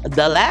one,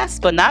 the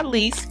last but not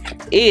least,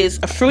 is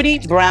Fruity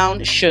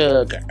Brown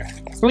Sugar.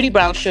 Fruity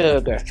Brown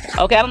Sugar.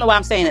 Okay, I don't know why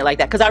I'm saying it like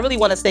that, because I really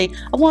want to say,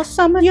 I want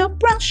some of your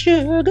brown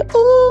sugar.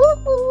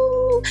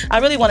 Ooh. I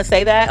really want to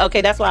say that.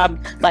 Okay, that's why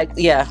I'm like,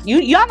 yeah.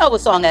 Y'all know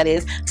what song that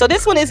is. So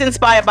this one is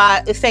inspired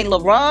by Saint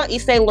Laurent.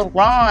 Saint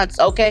Laurent,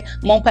 okay?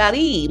 Mon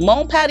Paris.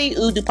 Mon Paris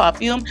Eau de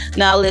Parfum.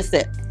 Now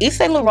listen,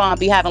 Saint Laurent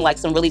be having like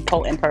some really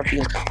potent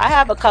perfume. I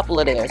have a couple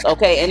of theirs,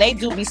 okay? And they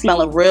do be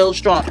smelling real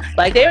strong.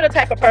 Like, they're the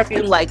type of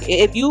perfume, like,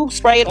 if you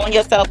spray it on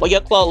yourself or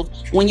your clothes,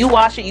 when you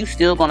wash it, you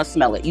still gonna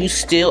smell it. You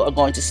still are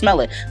going to smell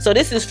it. So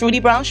this is Fruity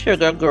Brown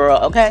Sugar, girl,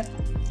 okay?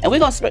 And we're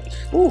gonna spray.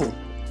 Ooh,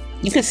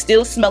 you can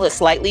still smell it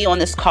slightly on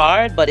this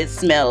card, but it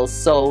smells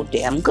so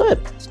damn good.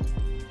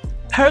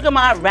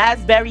 Bergamot,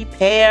 raspberry,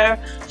 pear,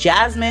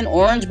 jasmine,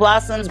 orange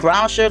blossoms,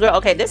 brown sugar.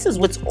 Okay, this is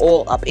what's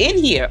all up in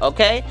here,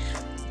 okay?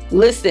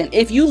 Listen,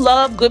 if you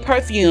love good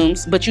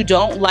perfumes, but you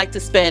don't like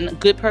to spend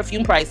good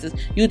perfume prices,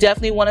 you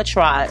definitely want to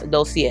try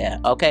DOSSIER,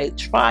 okay?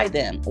 Try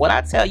them. When I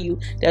tell you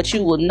that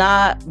you will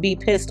not be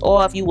pissed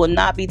off, you will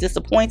not be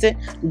disappointed,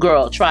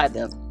 girl, try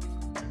them.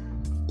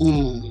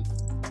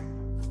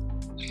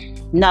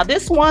 Now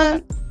this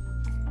one,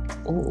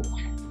 ooh,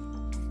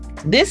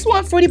 this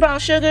one, Fruity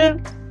Brown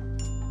Sugar,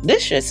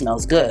 this shit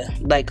smells good.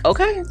 Like,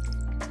 okay.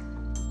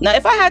 Now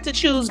if I had to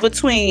choose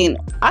between,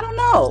 I don't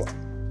know,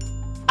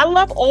 I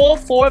love all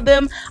four of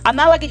them. I'm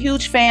not like a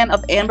huge fan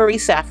of Ambery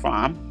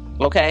Saffron,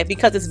 okay,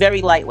 because it's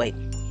very lightweight.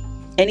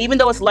 And even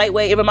though it's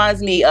lightweight, it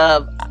reminds me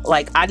of,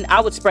 like,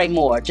 I would spray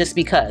more just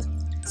because.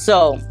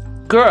 So,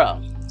 girl,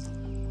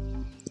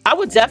 I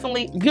would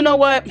definitely, you know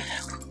what?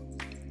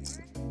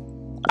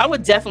 I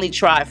would definitely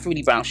try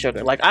Fruity Brown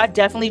Sugar. Like, I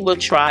definitely would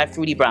try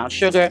Fruity Brown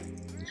Sugar.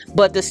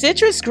 But the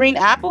citrus green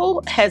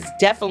apple has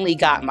definitely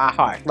got my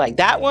heart. Like,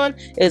 that one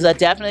is a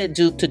definite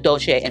dupe to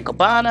Dolce &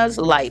 Gabbana's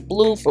Light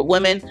Blue for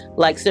women.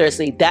 Like,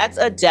 seriously, that's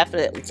a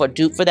definite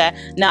dupe for that.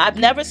 Now, I've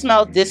never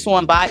smelled this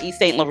one by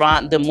Saint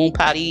Laurent, the Mon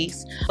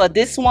Paris. But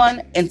this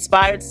one,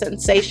 Inspired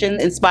Sensation,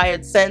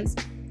 Inspired Sense,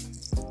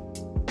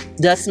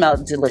 does smell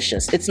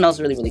delicious. It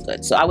smells really, really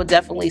good. So I would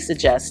definitely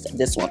suggest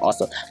this one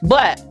also.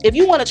 But if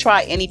you want to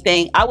try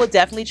anything, I would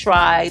definitely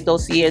try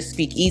DOSSIER's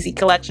Speak Easy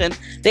collection.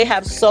 They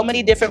have so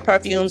many different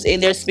perfumes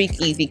in their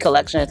Speak Easy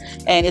collection,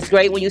 and it's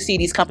great when you see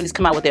these companies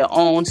come out with their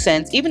own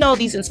scents. Even though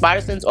these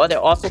inspired scents are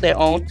also their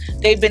own,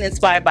 they've been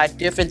inspired by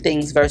different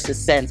things versus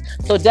scents.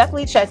 So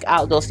definitely check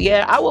out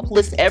DOSSIER. I will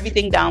list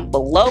everything down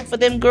below for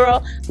them,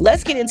 girl.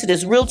 Let's get into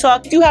this real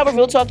talk. If you have a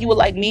real talk you would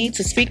like me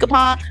to speak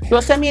upon,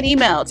 girl, send me an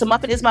email to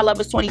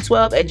Muffinismylovers2012@gmail.com.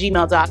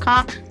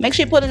 Make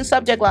sure you put in the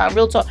subject line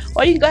Real Talk,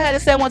 or you can go ahead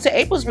and send one to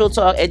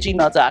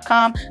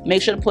aprilsrealtalk@gmail.com.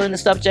 Make sure to put in the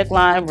subject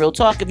line Real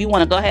Talk. If you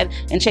want to go ahead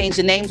and change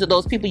the names of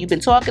those people you've been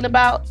talking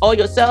about or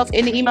yourself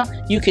in the email,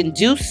 you can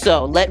do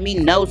so. Let me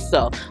know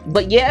so.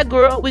 But yeah,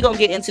 girl, we're gonna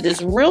get into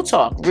this real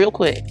talk real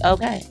quick,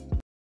 okay?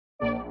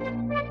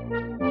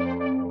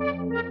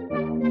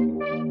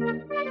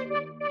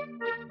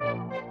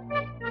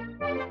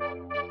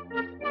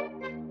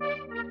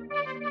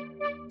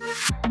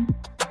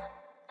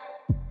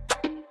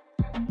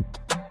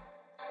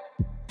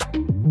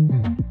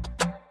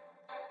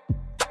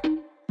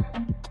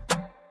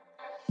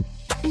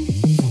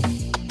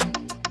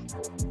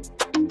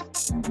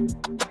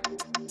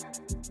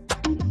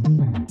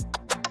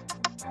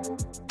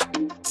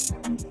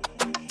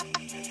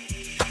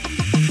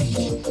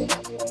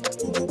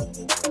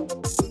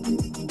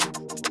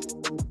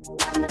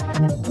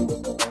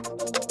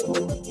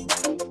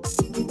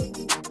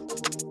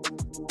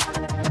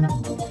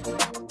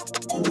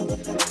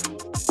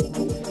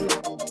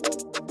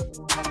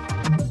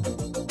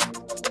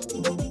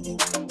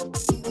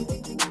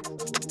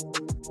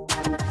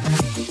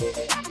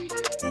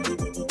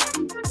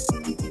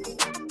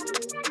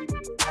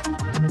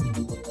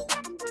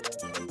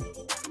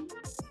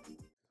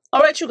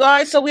 you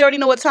guys, so we already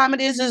know what time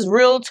it is. It's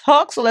real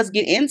talk, so let's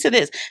get into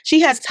this. She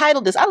has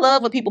titled this. I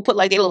love when people put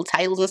like their little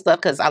titles and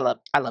stuff because I love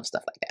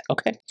stuff like that,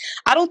 okay?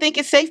 I don't think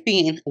it's safe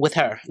being with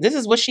her. This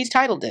is what she's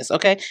titled this,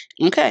 okay?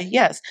 Okay,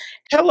 yes.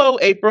 Hello,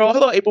 April.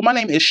 Hello, April. My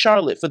name is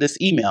Charlotte for this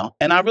email,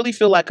 and I really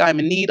feel like I'm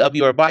in need of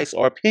your advice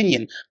or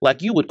opinion,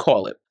 like you would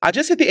call it. I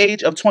just hit the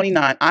age of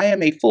 29. I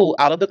am a full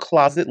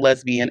out-of-the-closet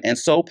lesbian and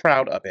so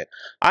proud of it.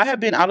 I have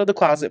been out of the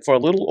closet for a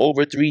little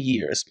over 3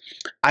 years.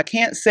 I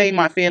can't say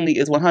my family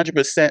is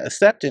 100%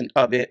 accepting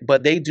of it,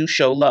 but they do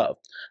show love.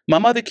 My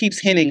mother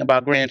keeps hinting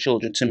about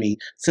grandchildren to me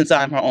since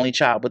I'm her only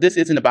child, but this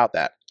isn't about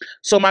that.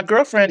 So my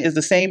girlfriend is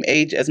the same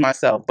age as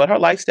myself, but her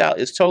lifestyle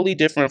is totally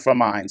different from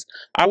mine.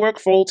 I work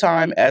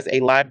full-time as a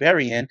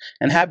librarian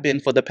and have been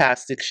for the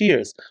past 6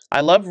 years.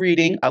 I love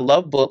reading, I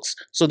love books,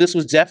 so this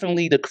was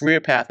definitely the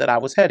career path that I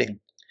was heading.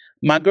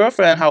 My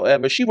girlfriend,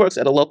 however, she works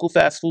at a local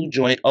fast food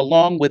joint.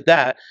 Along with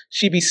that,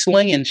 she be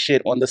slinging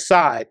shit on the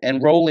side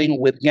and rolling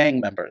with gang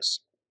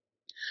members.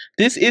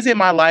 This isn't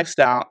my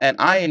lifestyle, and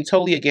I am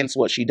totally against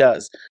what she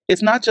does.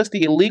 It's not just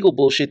the illegal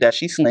bullshit that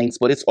she slings,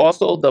 but it's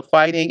also the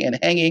fighting and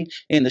hanging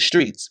in the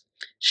streets.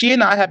 She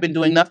and I have been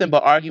doing nothing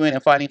but arguing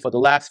and fighting for the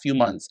last few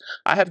months.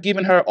 I have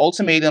given her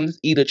ultimatums,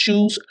 either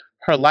choose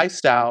her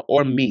lifestyle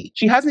or me.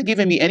 She hasn't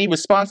given me any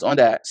response on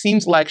that.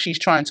 Seems like she's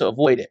trying to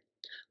avoid it.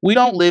 We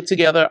don't live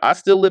together. I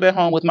still live at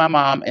home with my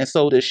mom, and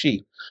so does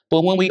she.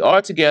 But when we are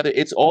together,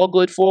 it's all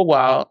good for a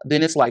while,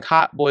 then it's like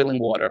hot boiling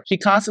water. She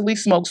constantly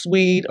smokes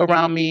weed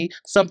around me,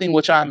 something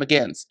which I'm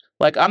against.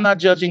 Like, I'm not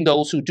judging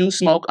those who do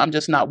smoke, I'm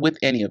just not with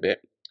any of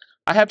it.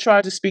 I have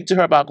tried to speak to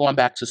her about going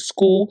back to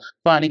school,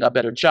 finding a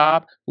better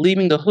job,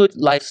 leaving the hood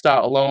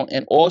lifestyle alone,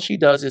 and all she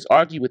does is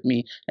argue with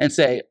me and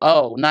say,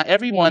 oh, not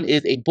everyone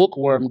is a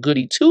bookworm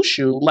goody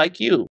two-shoe like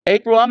you.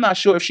 April, I'm not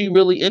sure if she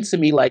really into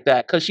me like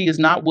that because she is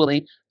not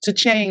willing to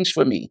change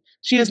for me.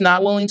 She is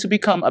not willing to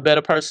become a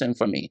better person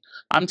for me.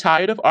 I'm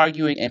tired of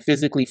arguing and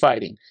physically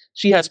fighting.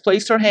 She has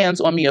placed her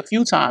hands on me a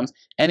few times,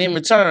 and in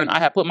return, I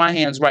have put my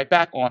hands right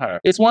back on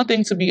her. It's one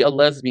thing to be a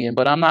lesbian,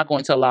 but I'm not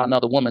going to allow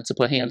another woman to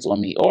put hands on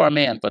me, or a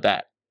man for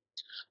that.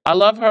 I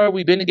love her.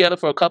 We've been together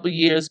for a couple of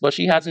years, but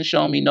she hasn't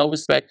shown me no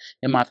respect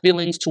in my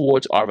feelings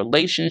towards our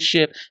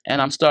relationship,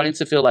 and I'm starting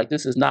to feel like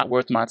this is not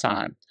worth my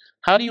time.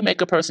 How do you make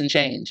a person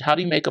change? How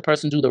do you make a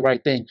person do the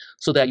right thing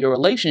so that your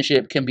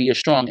relationship can be a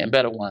strong and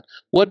better one?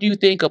 What do you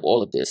think of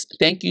all of this?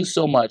 Thank you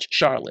so much,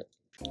 Charlotte.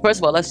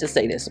 First of all, let's just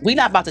say this. We're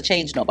not about to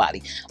change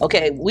nobody,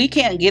 okay? We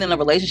can't get in a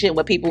relationship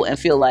with people and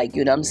feel like,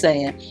 you know what I'm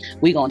saying,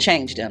 we're going to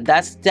change them.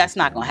 That's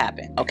not going to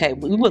happen, okay?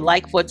 We would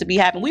like for it to be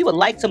happen. We would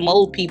like to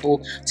mold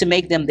people to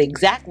make them the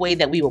exact way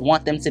that we would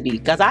want them to be,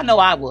 because I know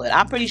I would.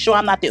 I'm pretty sure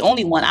I'm not the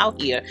only one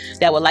out here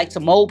that would like to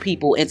mold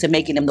people into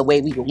making them the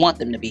way we would want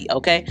them to be,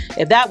 okay?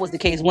 If that was the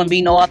case, wouldn't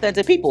be no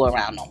authentic people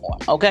around no more,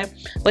 okay?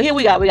 But here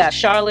we got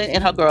Charlotte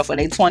and her girlfriend.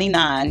 They're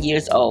 29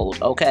 years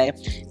old, okay?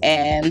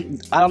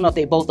 And I don't know if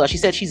they both are. She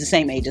said she's the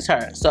same age as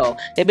her. So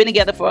they've been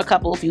together for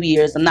a few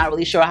years. I'm not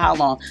really sure how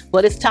long,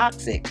 but it's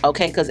toxic,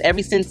 okay? Because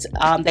ever since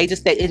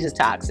it's just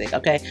toxic,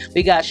 okay?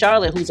 We got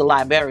Charlotte, who's a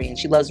librarian.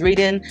 She loves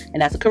reading,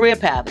 and that's a career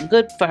path, and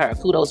good for her.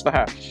 Kudos for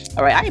her.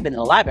 All right, I ain't been in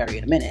a library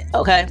in a minute,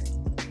 okay?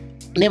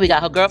 And then we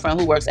got her girlfriend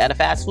who works at a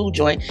fast food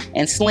joint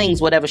and slings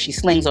whatever she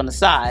slings on the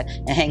side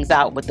and hangs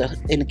out with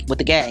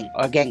the gang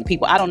or gang of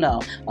people. I don't know.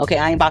 Okay,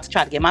 I ain't about to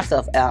try to get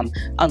myself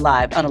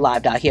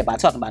unalived out here by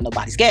talking about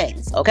nobody's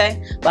gangs.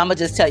 Okay, but I'm gonna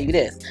just tell you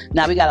this.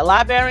 Now we got a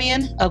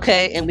librarian,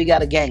 okay, and we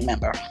got a gang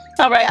member.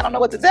 All right, I don't know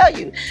what to tell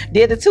you.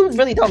 The two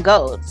really don't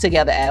go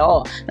together at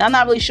all. Now, I'm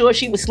not really sure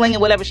she was slinging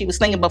whatever she was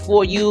slinging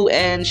before you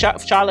and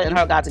Charlotte and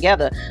her got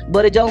together,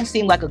 but it don't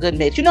seem like a good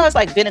mix. You know, it's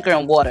like vinegar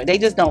and water. They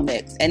just don't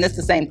mix, and it's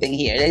the same thing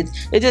here.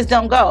 It just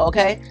don't go,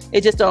 okay?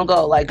 It just don't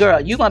go. Like,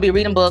 girl, you gonna be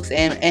reading books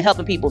and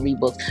helping people read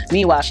books.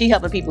 Meanwhile, she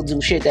helping people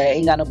do shit that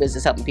ain't got no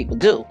business helping people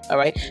do, all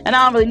right? And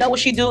I don't really know what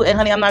she do, and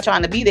honey, I'm not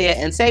trying to be there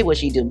and say what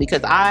she do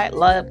because I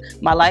love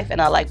my life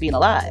and I like being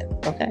alive,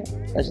 okay?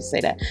 Let's just say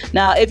that.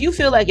 Now, if you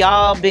feel like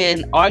y'all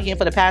been arguing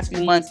for the past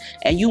few months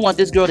and you want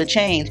this girl to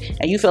change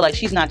and you feel like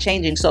she's not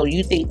changing, so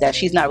you think that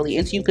she's not really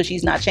into you because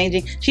she's not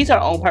changing, she's her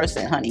own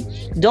person, honey.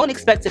 Don't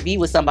expect to be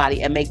with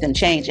somebody and make them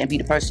change and be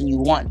the person you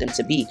want them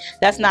to be.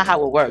 That's not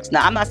how it works.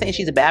 Now, I'm not saying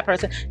she's a bad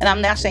person and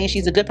I'm not saying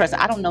she's a good person.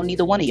 I don't know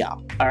neither one of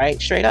y'all, all right?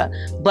 Straight up.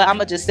 But I'm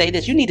going to just say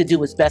this. You need to do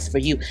what's best for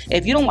you.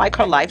 If you don't like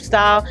her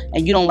lifestyle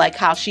and you don't like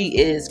how she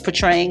is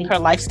portraying her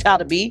lifestyle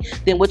to be,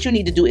 then what you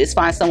need to do is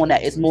find someone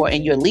that is more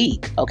in your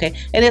league, okay?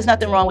 And there's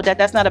nothing wrong with that.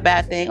 That's not a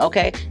bad thing,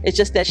 okay? It's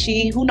just that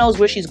who knows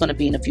where she's going to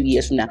be in a few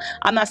years from now.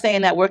 I'm not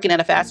saying that working at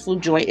a fast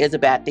food joint is a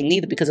bad thing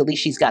neither, because at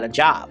least she's got a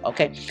job,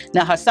 okay?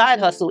 Now, her side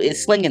hustle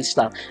is slinging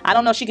stuff. I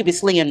don't know. She could be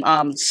slinging,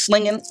 a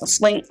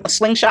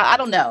slingshot. I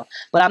don't know.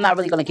 But I'm not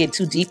really going to get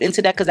too deep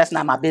into that because that's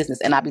not my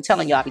business. And I'll be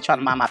telling y'all, I'll be trying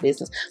to mind my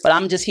business. But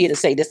I'm just here to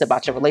say this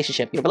about your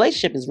relationship. Your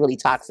relationship is really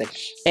toxic.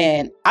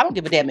 And I don't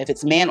give a damn if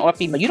it's man or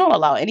female. You don't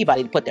allow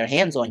anybody to put their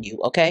hands on you,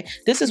 okay?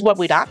 This is what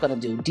we're not going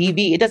to do.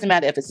 DV. It doesn't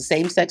matter if it's a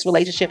same-sex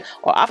relationship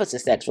or opposite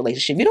sex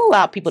relationship. You don't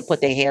allow people to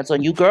put their hands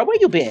on you, girl. Where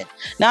you been?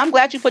 Now, I'm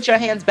glad you put your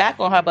hands back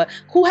on her, but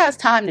who has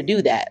time to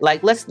do that?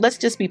 Like, let's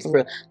just be for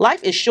real.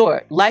 Life is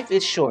short. Life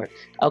is short.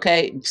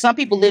 Okay, some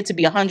people live to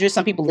be 100,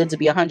 some people live to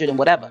be 100 and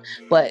whatever.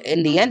 But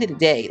in the end of the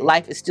day,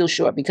 life is still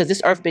short because this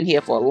earth been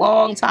here for a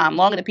long time,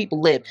 longer than people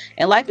live.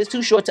 And life is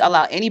too short to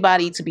allow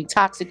anybody to be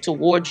toxic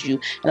towards you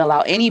and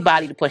allow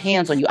anybody to put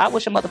hands on you. I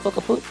wish a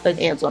motherfucker put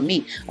hands on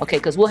me, okay,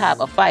 because we'll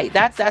have a fight.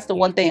 That's the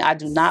one thing I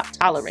do not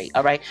tolerate,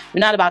 all right?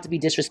 You're not about to be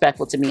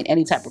disrespectful to me in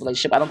any type of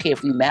relationship. I don't care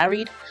if we're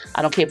married.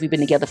 I don't care if we've been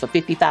together for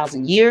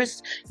 50,000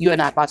 years. You're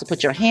not about to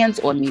put your hands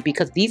on me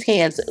because these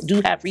hands do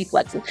have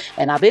reflexes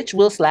and I bitch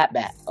will slap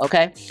back,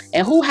 okay?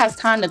 And who has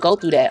time to go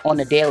through that on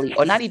a daily,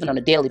 or not even on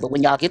a daily, but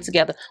when y'all get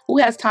together, who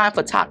has time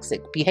for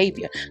toxic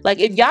behavior? Like,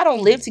 if y'all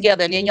don't live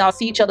together and then y'all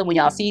see each other when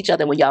y'all see each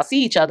other, and when y'all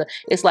see each other,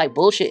 it's like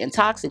bullshit and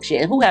toxic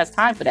shit. And who has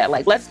time for that?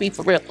 Like, let's be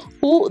for real.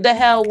 Who the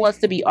hell wants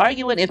to be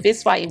arguing and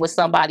fist fighting with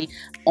somebody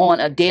on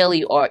a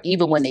daily or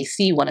even when they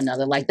see one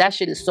another? Like, that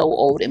shit is so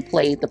old and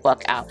played the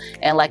fuck out.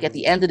 And like, at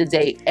the end of the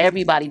day,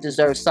 everybody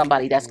deserves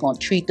somebody that's going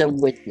to treat them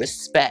with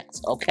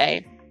respect,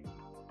 okay?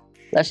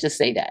 Let's just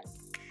say that.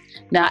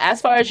 Now,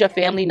 as far as your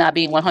family not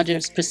being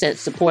 100%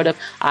 supportive,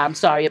 I'm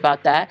sorry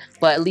about that.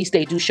 But at least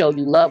they do show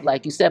you love,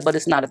 like you said, but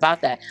it's not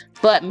about that.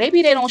 But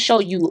maybe they don't show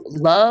you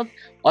love,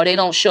 or they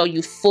don't show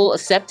you full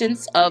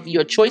acceptance of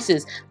your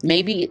choices.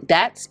 Maybe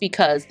that's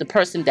because the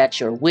person that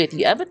you're with.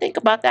 You ever think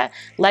about that?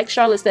 Like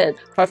Charlotte said,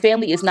 her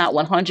family is not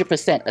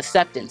 100%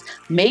 acceptance.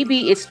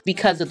 Maybe it's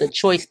because of the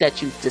choice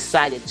that you've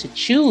decided to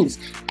choose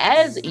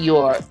as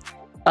your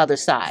other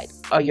side,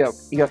 or your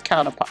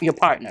counterpart, your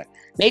partner.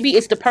 Maybe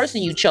it's the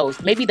person you chose.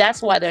 Maybe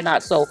that's why they're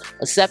not so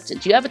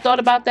acceptant. You ever thought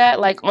about that?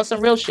 Like, on some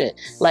real shit.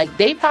 Like,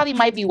 they probably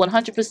might be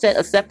 100%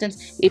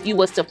 acceptance if you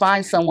was to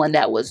find someone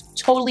that was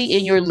totally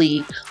in your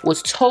league,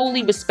 was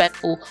totally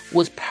respectful,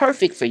 was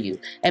perfect for you.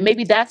 And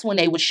maybe that's when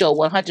they would show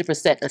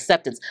 100%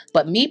 acceptance.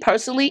 But me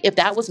personally,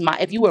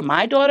 if you were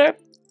my daughter,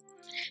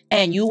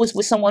 and you was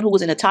with someone who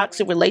was in a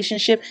toxic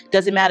relationship,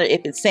 doesn't matter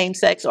if it's same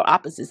sex or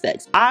opposite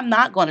sex, I'm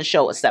not going to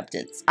show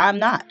acceptance. I'm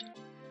not.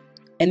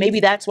 And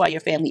maybe that's why your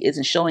family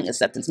isn't showing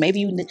acceptance.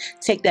 Maybe you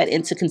take that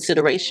into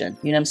consideration.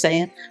 You know what I'm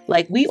saying?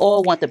 Like, we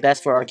all want the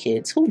best for our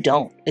kids. Who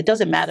don't? It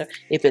doesn't matter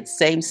if it's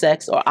same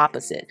sex or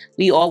opposite.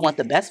 We all want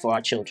the best for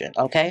our children,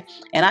 okay?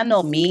 And I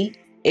know me,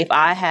 if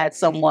I had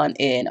someone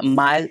in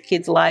my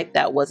kid's life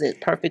that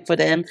wasn't perfect for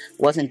them,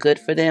 wasn't good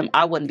for them,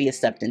 I wouldn't be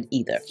accepting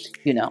either,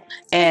 you know?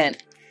 And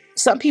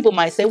some people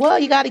might say, well,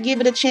 you got to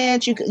give it a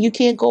chance. You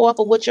can't go off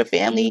of what your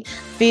family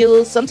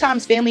feels.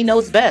 Sometimes family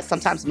knows best.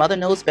 Sometimes mother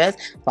knows best.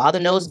 Father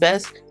knows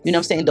best. You know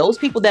what I'm saying? Those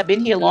people that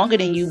been here longer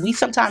than you, we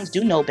sometimes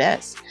do know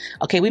best.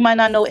 Okay, we might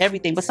not know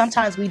everything, but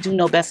sometimes we do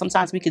know best.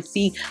 Sometimes we could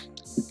see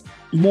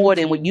more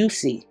than what you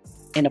see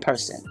in a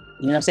person.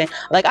 You know what I'm saying?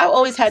 Like, I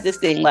always had this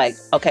thing, like,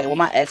 okay, well,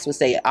 my ex would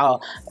say, oh,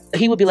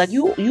 he would be like,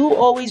 you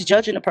always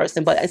judging a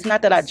person. But it's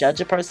not that I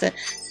judge a person,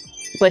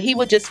 but he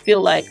would just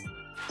feel like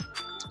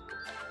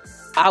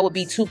I would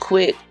be too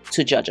quick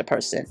to judge a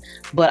person,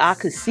 but I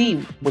could see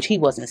what he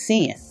wasn't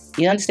seeing.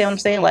 You understand what I'm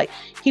saying? Like,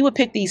 he would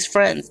pick these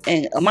friends,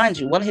 and mind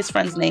you, one of his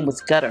friends' name was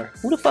Gutter.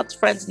 Who the fuck's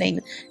friend's name?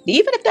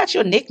 Even if that's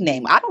your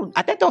nickname,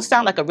 that don't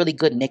sound like a really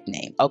good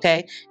nickname,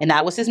 okay? And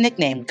that was his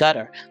nickname,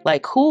 Gutter.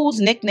 Like, whose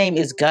nickname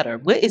is Gutter?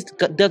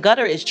 The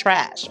Gutter is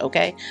trash,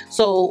 okay?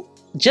 So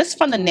just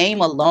from the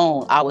name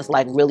alone, I was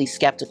like really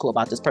skeptical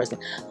about this person.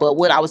 But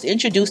when I was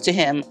introduced to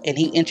him, and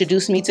he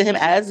introduced me to him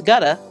as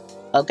Gutter,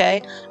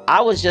 okay, I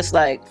was just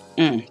like,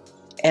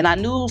 And I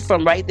knew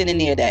from right then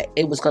and there that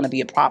it was going to be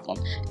a problem.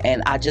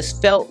 And I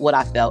just felt what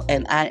I felt.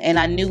 And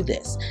I knew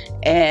this.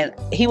 And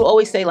he would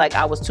always say, like,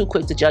 I was too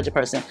quick to judge a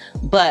person.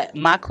 But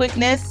my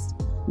quickness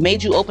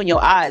made you open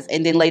your eyes.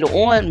 And then later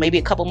on, maybe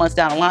a couple months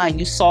down the line,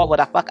 you saw what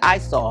I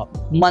saw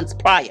months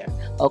prior.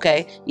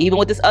 Okay. Even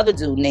with this other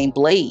dude named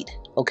Blade.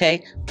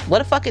 Okay, what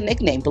a fucking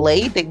nickname,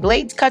 Blade. The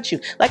Blades cut you.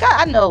 Like,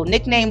 I know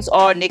nicknames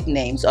are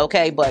nicknames,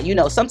 okay, but you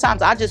know,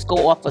 sometimes I just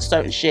go off for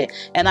certain shit,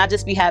 and I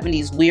just be having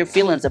these weird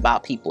feelings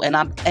about people, and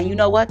you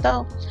know what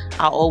though?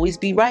 I'll always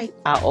be right.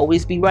 I'll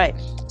always be right.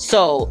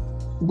 So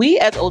we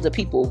as older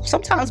people,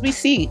 sometimes we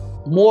see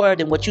more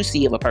than what you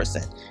see of a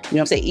person. You know what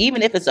I'm saying?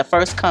 Even if it's a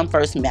first come,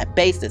 first met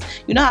basis.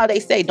 You know how they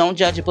say, don't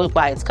judge a book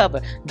by its cover.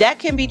 That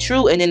can be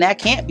true, and then that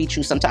can't be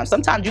true sometimes.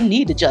 Sometimes you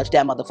need to judge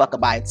that motherfucker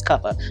by its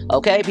cover,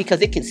 okay?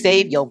 Because it can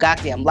save your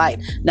goddamn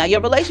life. Now,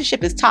 your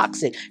relationship is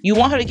toxic. You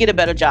want her to get a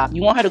better job.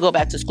 You want her to go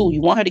back to school.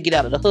 You want her to get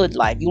out of the hood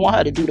life. You want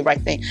her to do the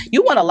right thing.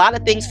 You want a lot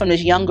of things from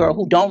this young girl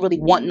who don't really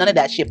want none of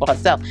that shit for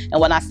herself.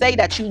 And when I say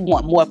that you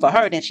want more for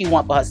her than she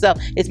wants for herself,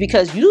 it's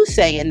because you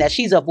saying that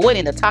she's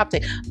avoiding the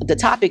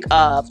topic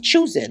of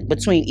choosing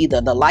between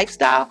either the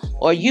lifestyle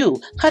or you.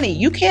 Honey,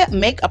 you can't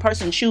make a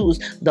person choose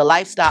the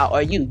lifestyle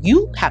or you.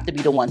 You have to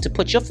be the one to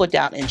put your foot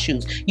down and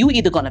choose. You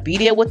either going to be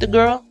there with the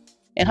girl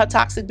and her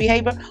toxic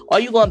behavior, or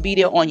you're going to be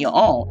there on your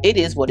own. It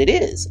is what it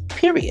is,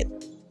 period.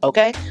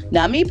 Okay.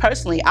 Now, me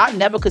personally, I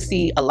never could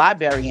see a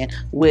librarian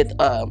with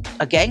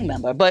a gang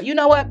member. But you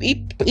know what?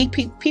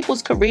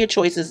 People's career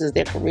choices is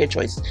their career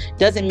choices.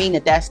 Doesn't mean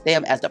that that's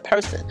them as a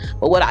person.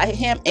 But what I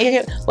am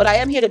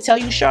here to tell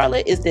you,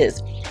 Charlotte, is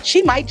this: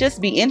 she might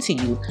just be into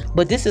you,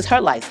 but this is her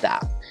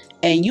lifestyle.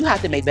 And you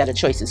have to make better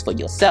choices for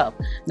yourself.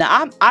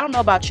 Now, I don't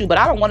know about you, but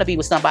I don't want to be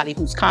with somebody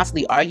who's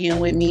constantly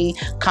arguing with me,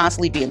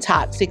 constantly being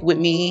toxic with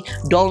me,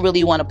 don't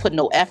really want to put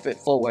no effort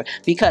forward.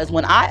 Because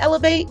when I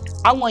elevate,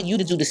 I want you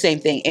to do the same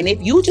thing. And if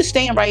you just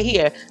staying right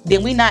here,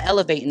 then we're not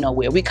elevating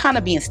nowhere. We're kind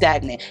of being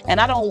stagnant. And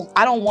I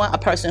don't want a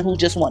person who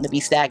just want to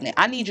be stagnant.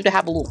 I need you to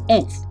have a little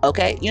oomph,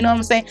 okay? You know what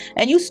I'm saying?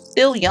 And you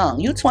still young.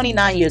 You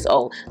 29 years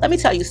old. Let me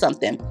tell you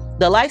something.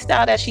 The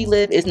lifestyle that she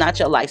lived is not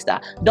your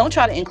lifestyle. Don't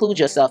try to include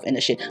yourself in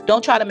the shit.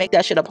 Don't try to make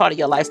that shit a part of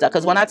your lifestyle.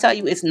 Because when I tell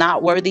you it's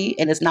not worthy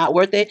and it's not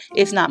worth it,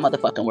 it's not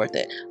motherfucking worth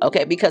it.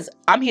 Okay? Because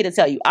I'm here to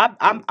tell you,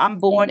 I'm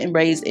born and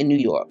raised in New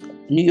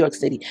York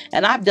City.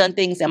 And I've done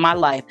things in my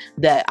life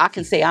that I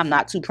can say I'm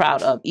not too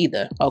proud of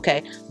either.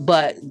 Okay?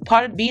 But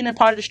being a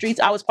part of the streets,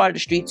 I was part of the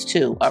streets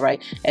too. All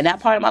right? And that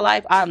part of my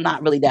life, I'm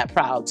not really that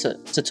proud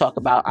to talk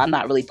about. I'm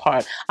not really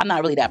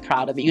that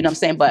proud of it. You know what I'm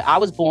saying? But I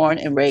was born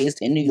and raised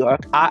in New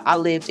York. I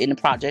lived in the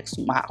projects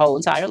my whole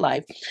entire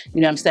life. You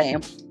know what I'm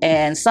saying?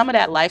 And some of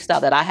that lifestyle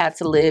that I had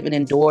to live and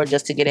endure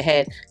just to get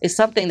ahead is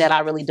something that I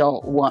really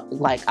don't want.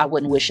 Like, I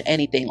wouldn't wish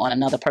anything on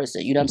another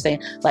person. You know what I'm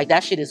saying? Like,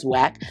 that shit is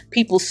whack.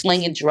 People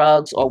slinging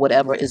drugs or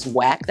whatever is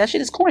whack. That shit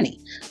is corny.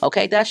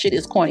 Okay? That shit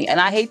is corny. And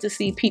I hate to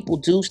see people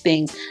do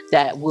things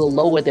that will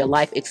lower their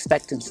life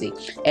expectancy.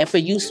 And for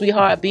you,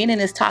 sweetheart, being in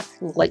this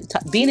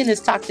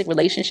toxic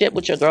relationship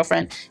with your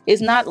girlfriend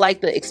is not like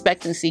the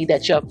expectancy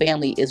that your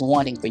family is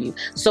wanting for you.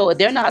 So if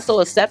they're not so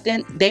accepting,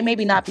 they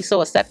maybe not be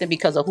so accepting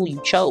because of who you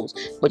chose,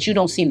 but you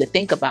don't seem to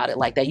think about it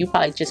like that. You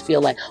probably just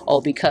feel like, oh,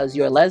 because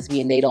you're a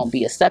lesbian, they don't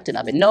be accepting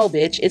of it. No,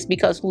 bitch, it's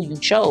because who you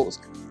chose.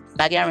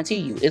 I guarantee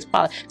you, it's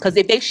probably because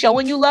if they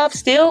showing you love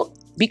still,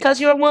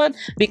 because you're one,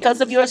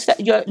 because of your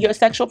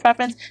sexual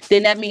preference,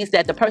 then that means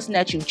that the person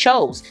that you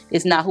chose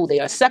is not who they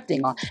are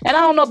accepting on. And I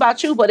don't know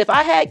about you, but if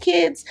I had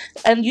kids,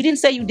 and you didn't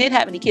say you did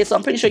have any kids, so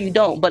I'm pretty sure you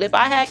don't, but if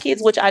I had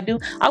kids, which I do,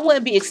 I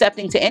wouldn't be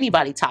accepting to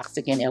anybody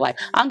toxic in their life.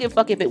 I don't give a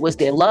fuck if it was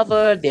their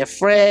lover, their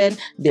friend,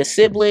 their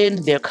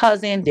sibling, their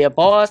cousin, their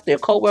boss, their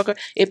coworker.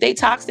 If they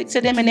toxic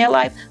to them in their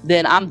life,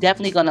 then I'm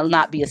definitely gonna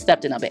not be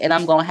accepting of it, and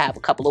I'm gonna have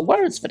a couple of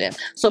words for them.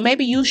 So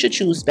maybe you should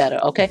choose better,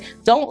 okay?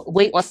 Don't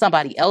wait on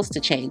somebody else to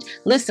change.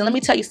 Listen, let me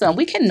tell you something.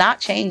 We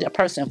cannot change a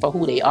person for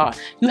who they are.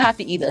 You have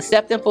to either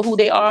accept them for who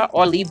they are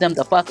or leave them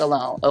the fuck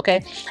alone,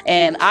 okay?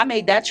 And I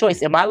made that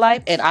choice in my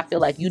life, and I feel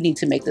like you need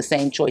to make the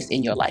same choice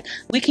in your life.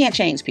 We can't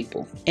change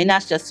people, and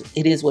that's just,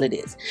 it is what it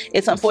is.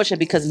 It's unfortunate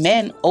because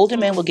older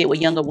men will get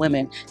with younger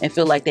women and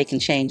feel like they can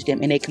change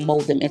them and they can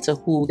mold them into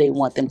who they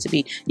want them to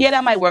be. Yeah,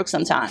 that might work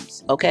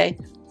sometimes, okay?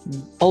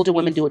 Older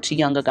women do it to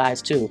younger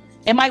guys too.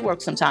 It might work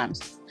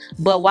sometimes.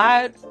 But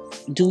why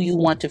do you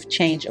want to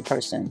change a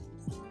person?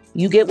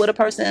 You get with a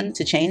person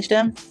to change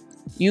them.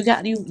 You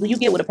get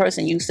with a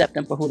person, you accept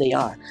them for who they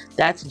are.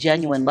 That's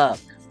genuine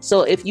love.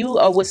 So if you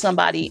are with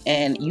somebody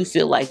and you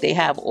feel like they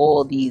have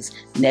all these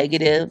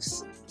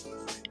negatives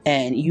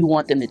and you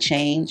want them to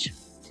change,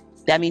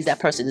 that means that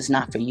person is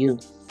not for you.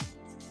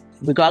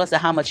 Regardless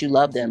of how much you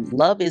love them,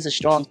 love is a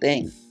strong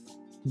thing.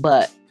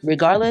 But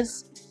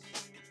regardless,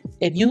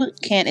 if you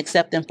can't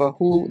accept them for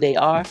who they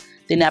are,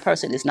 then that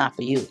person is not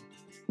for you.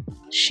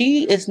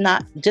 She is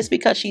not, just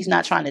because she's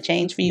not trying to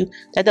change for you,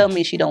 that doesn't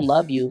mean she don't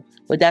love you,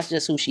 but that's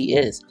just who she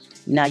is.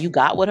 Now, you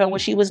got with her when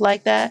she was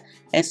like that,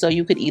 and so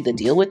you could either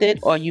deal with it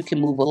or you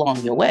can move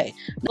along your way.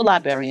 No,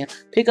 librarian,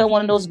 pick up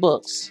one of those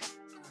books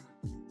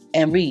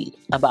and read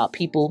about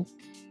people,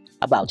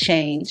 about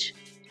change,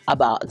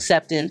 about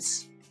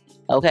acceptance,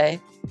 okay?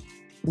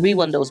 Read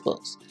one of those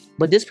books.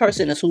 But this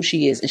person is who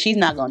she is, and she's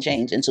not going to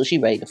change until she's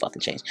ready to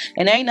fucking change.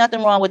 And there ain't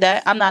nothing wrong with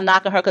that. I'm not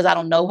knocking her because I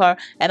don't know her,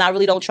 and I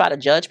really don't try to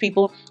judge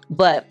people.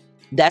 But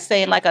that's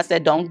saying, like I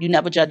said, you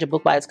never judge a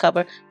book by its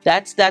cover.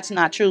 That's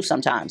not true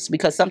sometimes,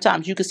 because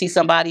sometimes you could see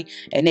somebody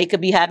and they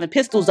could be having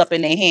pistols up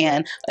in their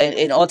hand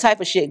and all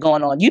type of shit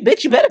going on. You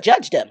better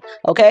judge them,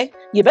 okay?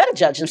 You better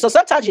judge them. So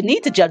sometimes you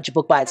need to judge a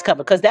book by its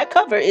cover, because that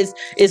cover is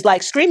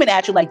like screaming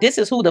at you like, this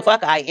is who the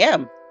fuck I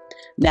am.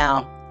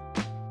 Now,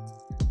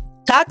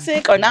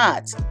 toxic or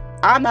not,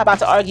 I'm not about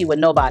to argue with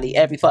nobody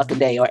every fucking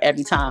day or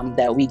every time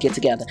that we get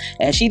together.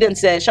 And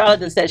Charlotte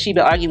done said she's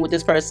been arguing with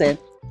this person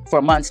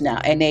for months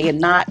now, and they have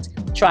not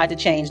tried to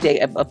change. They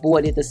have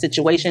avoided the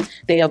situation.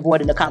 They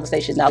avoided the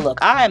conversation. Now,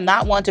 look, I am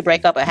not one to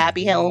break up a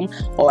happy home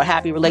or a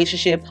happy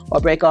relationship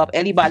or break up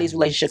anybody's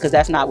relationship, because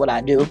that's not what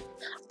I do.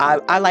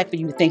 I like for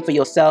you to think for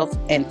yourself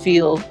and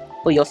feel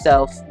for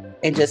yourself,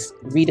 and just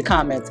read the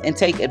comments and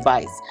take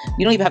advice.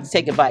 You don't even have to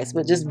take advice,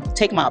 but just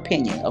take my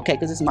opinion, okay?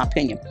 Because this is my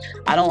opinion.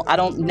 I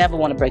don't never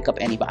want to break up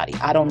anybody.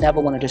 I don't never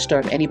want to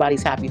disturb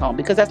anybody's happy home,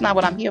 because that's not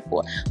what I'm here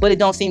for. But it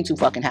don't seem too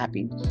fucking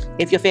happy.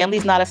 If your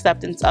family's not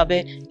acceptance of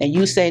it, and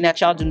you saying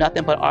that y'all do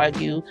nothing but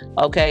argue,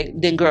 okay,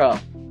 then girl,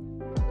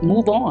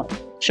 move on.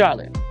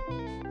 Charlotte,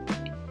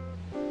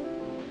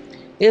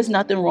 there's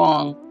nothing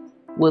wrong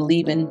we're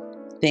leaving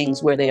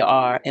things where they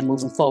are and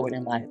moving forward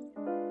in life.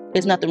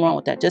 There's nothing wrong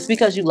with that. Just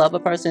because you love a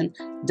person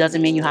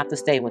doesn't mean you have to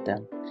stay with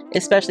them,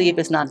 especially if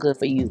it's not good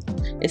for you,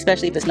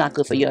 especially if it's not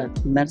good for your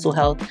mental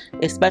health,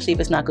 especially if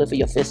it's not good for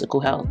your physical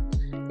health.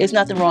 There's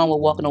nothing wrong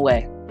with walking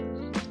away.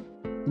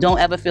 Don't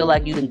ever feel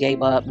like you done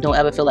gave up. Don't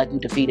ever feel like you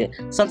defeated.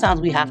 Sometimes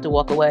we have to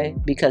walk away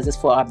because it's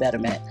for our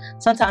betterment.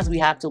 Sometimes we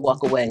have to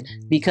walk away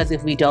because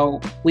if we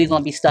don't, we're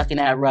going to be stuck in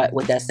that rut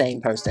with that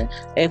same person.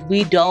 If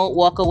we don't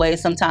walk away,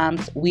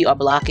 sometimes we are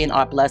blocking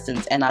our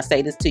blessings. And I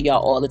say this to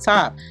y'all all the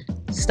time.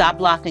 Stop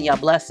blocking your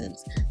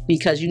blessings,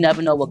 because you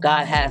never know what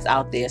God has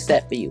out there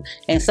set for you.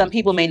 And some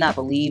people may not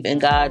believe in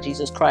God,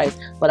 Jesus Christ,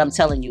 but I'm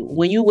telling you,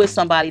 when you're with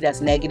somebody that's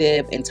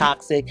negative and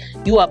toxic,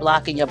 you are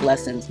blocking your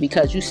blessings,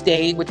 because you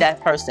stay with that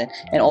person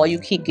and all you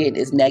keep getting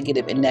is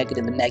negative and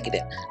negative and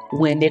negative,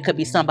 when there could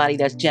be somebody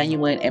that's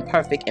genuine and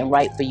perfect and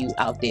right for you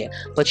out there.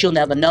 But you'll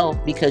never know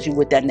because you're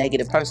with that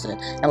negative person.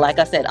 And like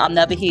I said, I'm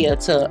never here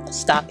to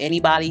stop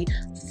anybody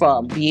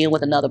from being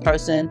with another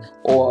person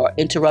or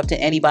interrupting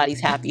anybody's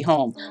happy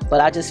home. But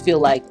I just feel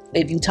like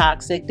if you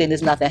toxic, then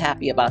there's nothing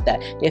happy about that.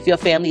 If your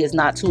family is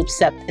not too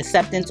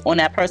acceptance on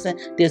that person,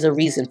 there's a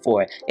reason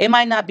for it. It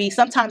might not be,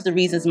 sometimes the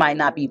reasons might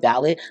not be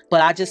valid,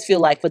 but I just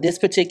feel like for this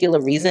particular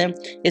reason,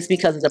 it's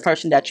because of the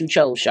person that you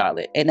chose,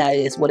 Charlotte, and that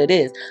is what it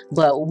is.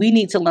 But we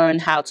need to learn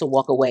how to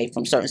walk away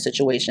from certain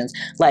situations.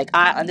 Like,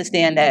 I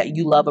understand that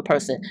you love a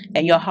person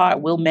and your heart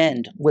will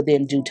mend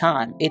within due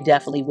time. It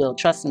definitely will.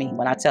 Trust me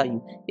when I tell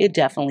you, it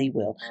definitely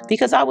will,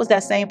 because I was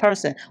that same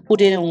person who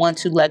didn't want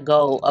to let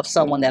go of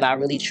someone that I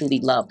really truly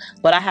love.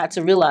 But I had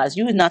to realize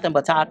you is nothing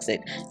but toxic,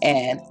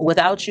 and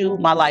without you,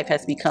 my life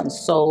has become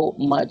so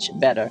much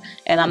better.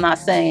 And I'm not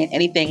saying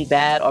anything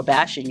bad or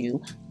bashing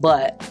you,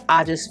 but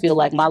I just feel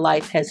like my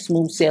life has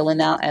smooth sailing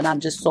now, and I'm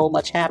just so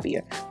much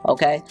happier,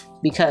 okay?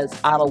 Because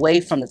I'm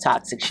away from the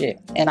toxic shit,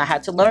 and I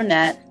had to learn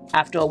that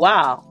after a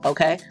while,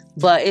 okay?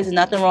 But it's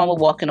nothing wrong with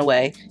walking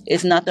away.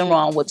 It's nothing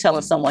wrong with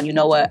telling someone, you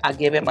know what, I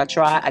gave it my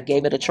try, I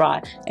gave it a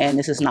try, and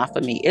this is not for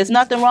me. It's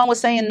nothing wrong with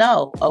saying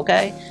no,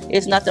 okay?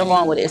 It's nothing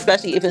wrong with it,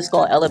 especially if it's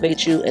going to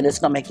elevate you and it's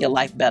going to make your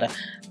life better.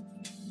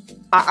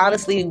 I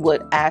honestly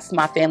would ask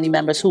my family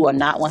members who are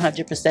not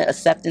 100%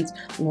 acceptance,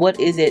 what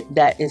is it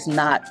that is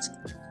not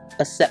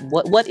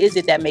what is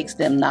it that makes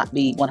them not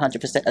be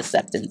 100%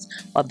 acceptance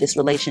of this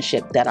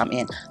relationship that I'm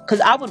in?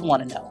 Because I would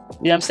want to know.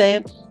 You know what I'm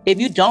saying? If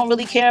you don't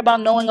really care about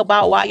knowing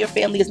about why your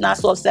family is not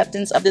so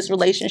acceptance of this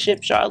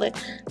relationship, Charlotte,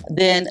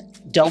 then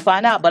don't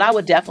find out. But I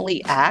would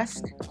definitely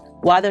ask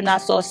why they're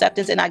not so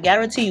acceptance, and I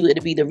guarantee you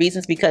it'll be the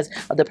reasons because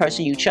of the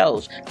person you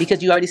chose.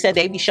 Because you already said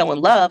they be showing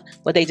love,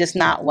 but they just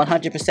not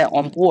 100%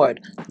 on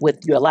board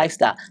with your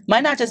lifestyle.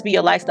 Might not just be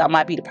your lifestyle,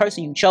 might be the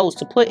person you chose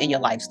to put in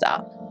your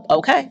lifestyle.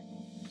 Okay?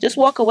 Just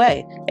walk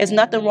away. There's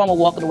nothing wrong with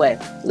walking away.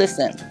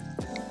 Listen,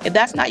 if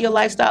that's not your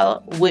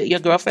lifestyle, what your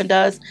girlfriend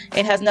does,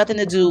 it has nothing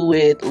to do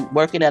with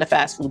working at a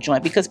fast food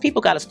joint, because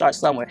people got to start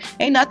somewhere.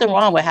 Ain't nothing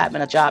wrong with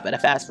having a job at a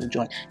fast food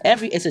joint.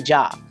 It's a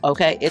job,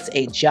 okay? It's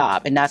a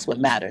job, and that's what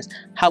matters.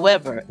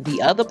 However,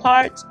 the other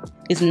part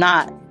is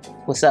not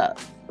what's up.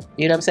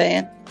 You know what I'm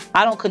saying?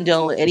 I don't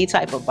condone any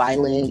type of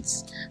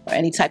violence or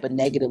any type of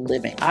negative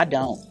living. I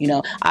don't. You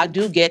know, I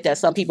do get that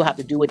some people have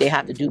to do what they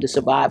have to do to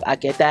survive. I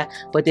get that.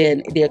 But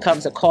then there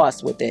comes a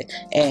cost with it.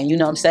 And you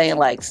know what I'm saying?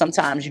 Like,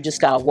 sometimes you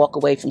just got to walk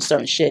away from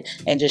certain shit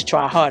and just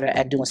try harder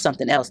at doing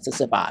something else to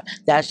survive.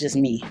 That's just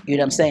me. You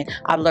know what I'm saying?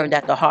 I've learned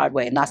that the hard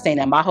way. Not saying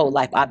that my whole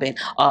life I've been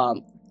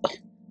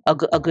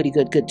a goody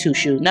good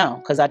two-shoe. No,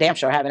 because I damn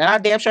sure haven't. And I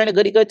damn sure ain't a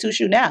goody good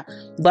two-shoe now.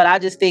 But I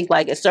just think,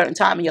 like, at a certain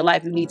time in your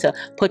life, you need to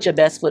put your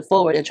best foot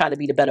forward and try to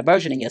be the better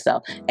version of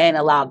yourself and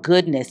allow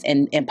goodness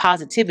and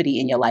positivity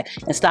in your life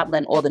and stop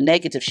letting all the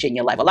negative shit in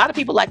your life. A lot of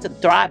people like to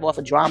thrive off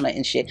of drama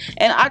and shit.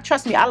 And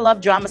trust me, I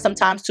love drama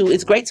sometimes too.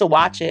 It's great to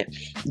watch it,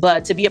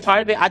 but to be a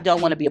part of it, I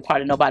don't want to be a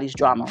part of nobody's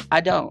drama.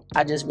 I don't.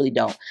 I just really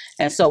don't.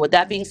 And so with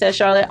that being said,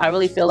 Charlotte, I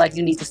really feel like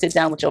you need to sit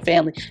down with your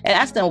family and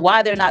ask them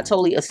why they're not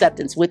totally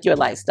acceptance with your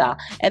lifestyle.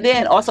 And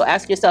then also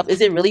ask yourself, is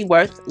it really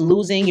worth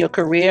losing your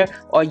career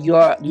or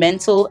your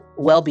mental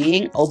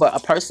well-being over a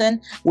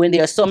person when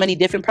there are so many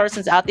different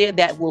persons out there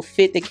that will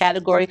fit the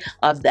category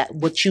of that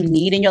what you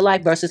need in your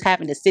life, versus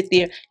having to sit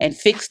there and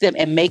fix them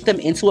and make them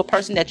into a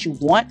person that you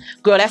want?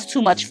 Girl, that's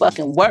too much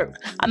fucking work.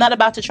 I'm not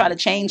about to try to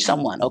change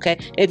someone, okay?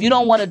 If you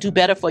don't want to do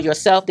better for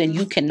yourself, then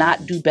you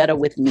cannot do better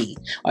with me,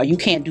 or you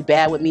can't do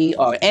bad with me,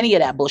 or any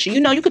of that bullshit. You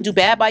know, you could do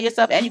bad by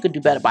yourself and you could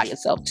do better by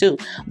yourself too.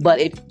 But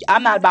if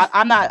I'm not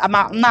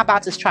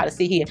about to try to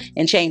sit here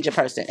and change a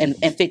person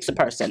and fix a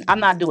person. I'm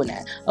not doing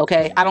that,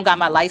 okay? I don't got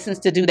my license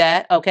to do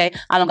that, okay?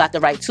 I don't got the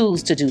right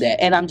tools to do that.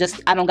 And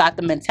I don't got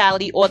the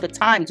mentality or the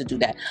time to do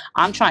that.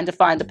 I'm trying to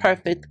find the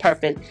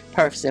perfect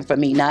person for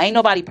me. Now, ain't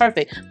nobody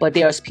perfect, but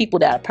there's people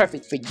that are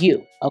perfect for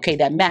you, okay?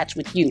 That match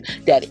with you,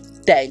 that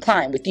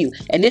incline with you.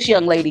 And this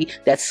young lady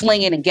that's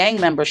slinging and gang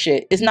member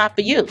shit is not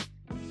for you.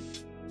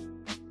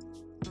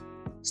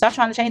 Stop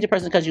trying to change a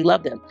person because you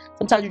love them.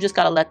 Sometimes you just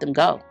got to let them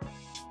go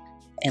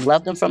and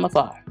love them from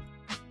afar.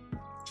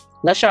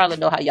 Let Charlotte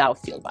know how y'all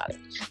feel about it.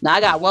 Now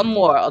I got one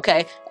more,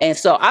 okay? And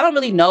so I don't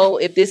really know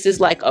if this is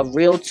like a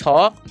real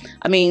talk.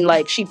 I mean,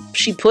 like she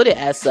put it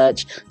as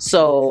such,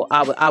 so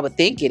I would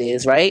think it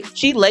is, right?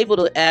 She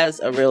labeled it as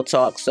a real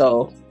talk,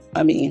 so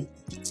I mean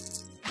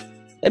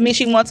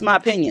she wants my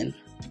opinion.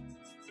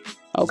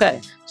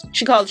 Okay.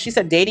 She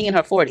said dating in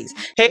her 40s.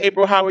 Hey,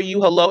 April, how are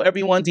you? Hello,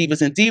 everyone,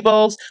 divas and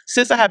divos.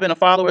 Sis, I have been a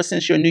follower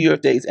since your New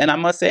York days, and I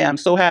must say I'm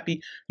so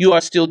happy you are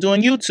still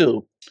doing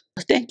YouTube.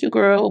 Thank you,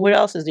 girl. What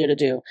else is there to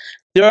do?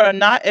 There are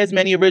not as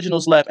many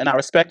originals left, and I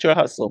respect your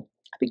hustle.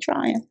 I be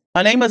trying.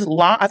 Her name is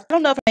Lana. I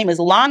don't know if her name is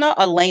Lana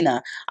or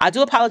Lena. I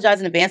do apologize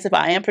in advance if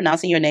I am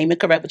pronouncing your name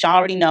incorrect, but y'all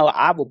already know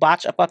I will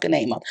botch a fucking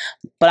name up.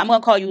 But I'm going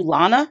to call you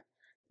Lana.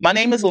 My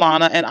name is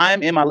Lana, and I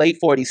am in my late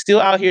 40s, still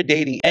out here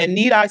dating. And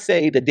need I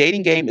say, the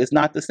dating game is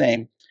not the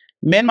same.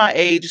 Men my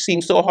age seem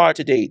so hard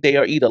to date. They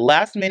are either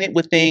last minute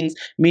with things,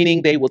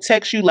 meaning they will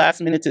text you last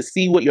minute to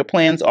see what your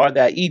plans are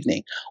that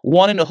evening,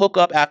 wanting to hook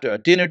up after a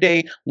dinner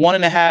date,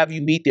 wanting to have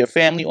you meet their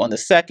family on the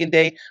second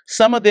day.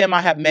 Some of them I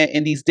have met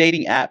in these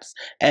dating apps,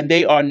 and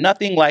they are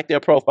nothing like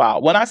their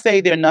profile. When I say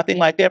they're nothing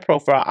like their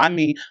profile, I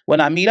mean when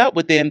I meet up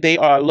with them, they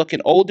are looking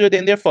older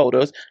than their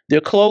photos.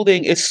 Their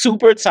clothing is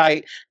super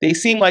tight. They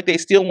seem like they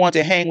still want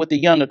to hang with the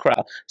younger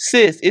crowd.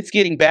 Sis, it's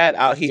getting bad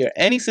out here.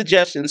 Any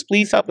suggestions?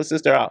 Please help a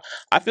sister out.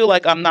 I feel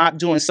like I'm not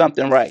doing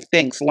something right.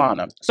 Thanks,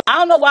 Lana. So I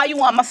don't know why you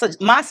want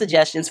my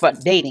suggestions for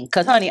dating,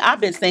 because honey,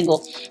 I've been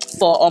single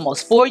for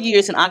almost 4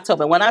 years in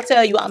October. When I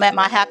tell you I'm at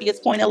my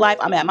happiest point in life,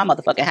 I'm at my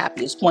motherfucking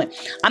happiest point.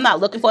 I'm not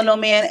looking for no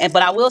man,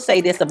 but I will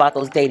say this about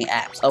those dating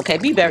apps, okay?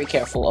 Be very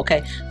careful,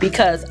 okay?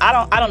 Because I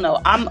don't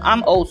know.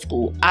 I'm old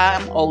school.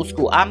 I'm old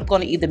school. I'm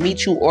gonna either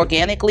meet you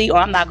organically or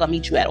I'm not gonna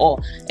meet you at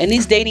all. And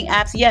these dating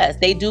apps, yes,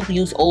 they do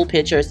use old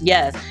pictures.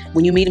 Yes,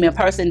 when you meet them in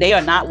person, they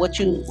are not what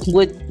you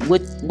would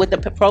what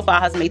the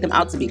profile has made them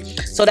out to be.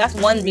 So that's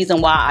one reason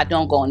why I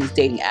don't go on these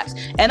dating apps.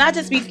 And I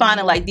just be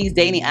finding like these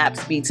dating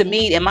apps be, to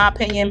me, in my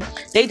opinion,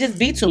 they just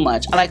be too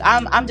much. Like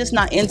I'm just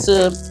not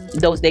into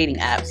those dating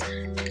apps.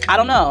 I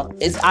don't know.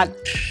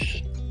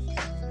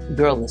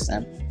 Girl,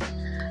 listen.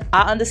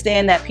 I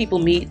understand that people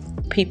meet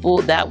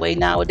people that way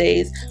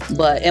nowadays,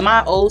 but am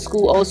I old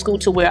school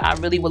to where I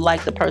really would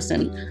like the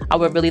person, I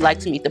would really like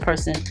to meet the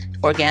person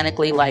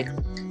organically, like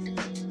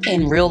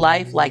in real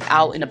life, like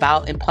out and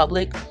about in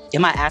public?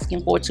 Am I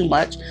asking for too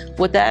much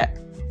with that?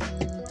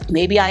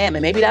 Maybe I am,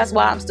 and maybe that's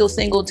why I'm still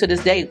single to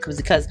this day,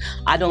 because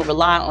I don't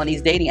rely on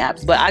these dating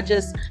apps. But I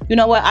just, you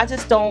know what, I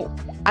just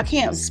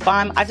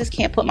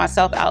can't put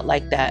myself out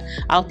like that,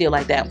 out there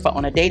like that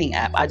on a dating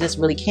app. I just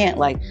really can't.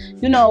 Like,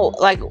 you know,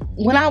 like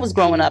when I was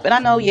growing up, and I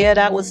know, yeah,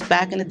 that was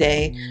back in the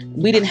day,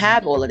 we didn't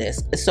have all of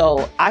this.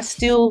 So I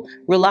still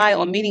rely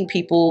on meeting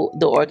people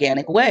the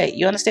organic way.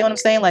 You understand what I'm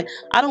saying? Like,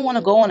 I don't want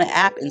to go on an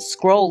app and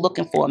scroll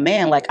looking for a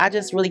man. Like, I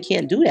just really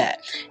can't do that.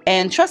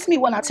 And trust me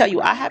when I tell you,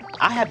 I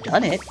have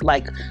done it.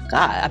 Like,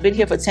 God, I've been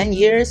here for 10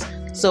 years.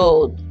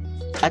 So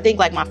I think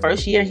like my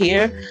first year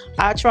here,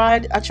 I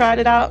tried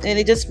it out, and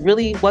it just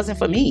really wasn't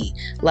for me.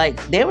 Like,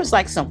 there was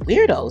like some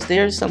weirdos.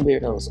 There's some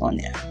weirdos on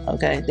there.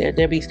 Okay,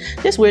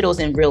 there's weirdos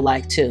in real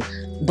life too.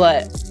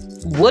 But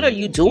what are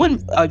you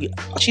doing?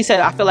 She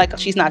said, I feel like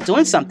she's not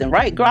doing something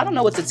right. Girl, I don't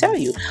know what to tell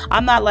you.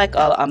 I'm not like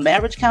a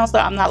marriage counselor.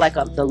 I'm not like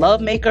the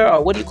love maker,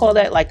 or what do you call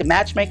that? Like the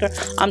matchmaker.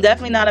 I'm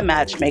definitely not a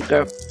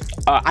matchmaker.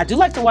 I do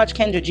like to watch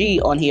Kendra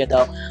G on here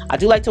though. I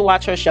do like to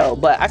watch her show,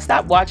 but I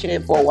stopped watching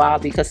it for a while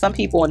because some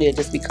people on there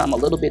just become a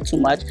little bit too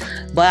much.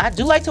 But I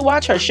do like to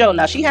watch her show.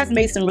 Now, she has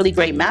made some really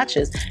great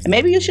matches, and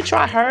maybe you should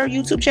try her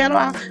YouTube channel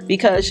out,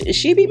 because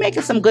she be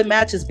making some good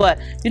matches. But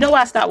you know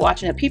why I stopped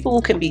watching it? People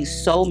who can be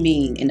so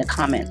mean in the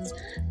comments.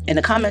 In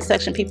the comment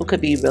section, people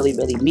could be really,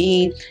 really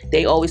mean.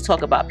 They always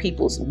talk about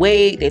people's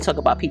weight. They talk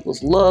about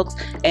people's looks,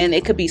 and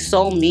it could be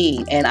so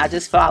mean. And I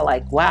just felt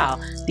like, wow,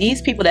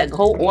 these people that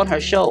go on her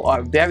show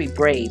are very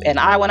brave. And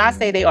when I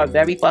say they are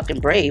very fucking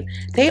brave,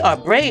 they are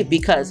brave,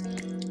 because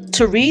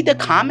to read the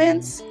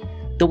comments,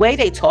 the way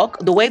they talk,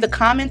 the way the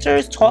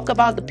commenters talk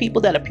about the people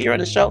that appear on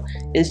the show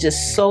is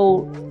just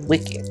so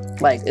wicked.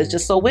 Like, it's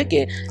just so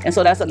wicked. And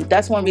so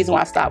that's one reason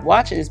why I stopped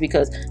watching, is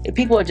because if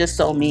people are just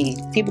so mean.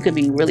 People can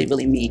be really,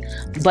 really mean.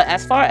 But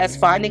as far as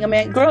finding a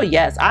man, girl,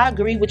 yes, I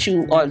agree with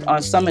you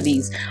on some of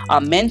these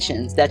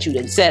mentions that you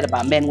done said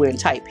about men wearing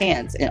tight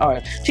pants,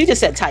 or she just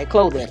said tight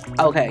clothing.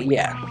 Okay,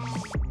 yeah.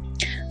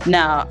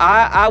 Now,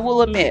 I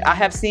will admit, I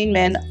have seen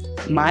men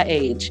my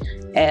age,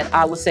 and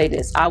I will say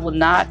this: I would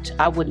not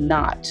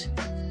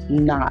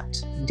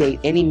date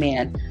any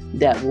man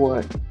that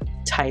wore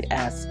tight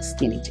ass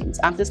skinny jeans.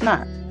 I'm just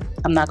not.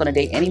 I'm not gonna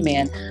date any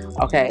man.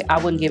 Okay,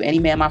 I wouldn't give any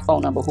man my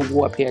phone number who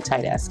wore a pair of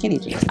tight ass skinny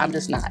jeans. I'm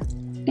just not.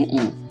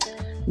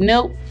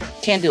 Nope,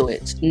 can't do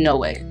it. No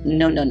way.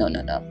 No.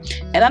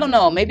 And I don't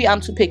know, maybe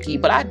I'm too picky,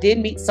 but I did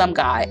meet some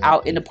guy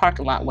out in the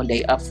parking lot one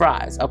day of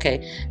Fry's.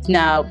 Okay,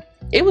 now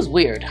it was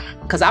weird,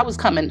 because I was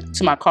coming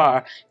to my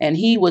car and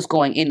he was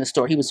going in the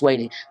store. He was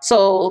waiting.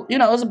 So, you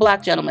know, it was a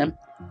black gentleman.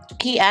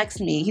 he asked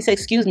me, he said,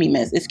 excuse me,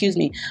 miss, excuse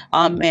me,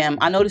 ma'am,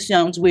 I know this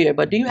sounds weird,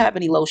 but do you have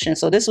any lotion?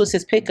 So this was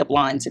his pickup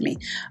line to me.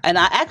 And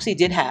I actually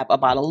did have a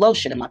bottle of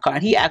lotion in my car,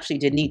 and he actually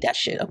did need that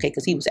shit, okay,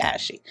 because he was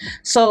ashy.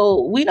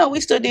 So we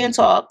stood there and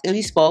talked, and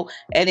he spoke,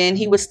 and then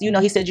he was,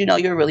 he said,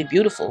 you're really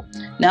beautiful.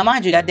 Now,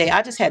 mind you, that day,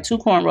 I just had 2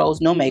 cornrows,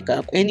 no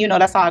makeup, and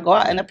that's how I go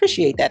out, and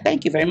appreciate that.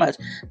 Thank you very much.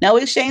 Now,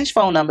 we exchanged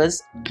phone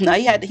numbers. Now,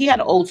 he had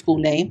an old school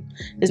name.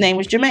 His name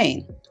was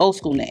Jermaine, old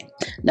school name.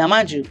 Now,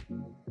 mind you,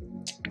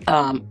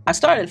 I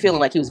started feeling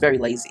like he was very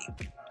lazy.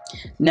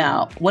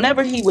 Now,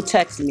 whenever he would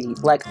text me,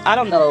 like, I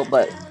don't know,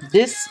 but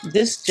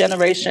this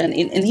generation,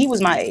 and he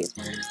was my age,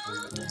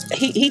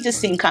 he just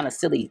seemed kind of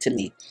silly to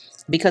me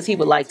because he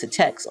would like to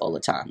text all the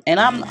time. And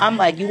I'm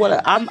like,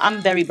 I'm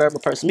a very verbal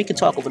person. We can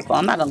talk over the phone.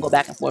 I'm not going to go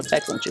back and forth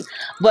texting with you.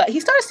 But he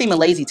started seeming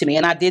lazy to me,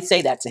 and I did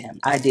say that to him.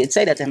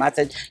 I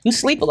said, you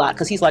sleep a lot,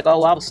 because he's like,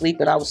 oh, I was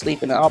sleeping, I'm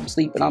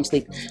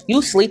sleeping.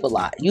 You sleep a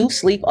lot. You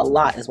sleep a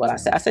lot is what I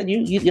said. I said,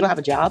 you don't have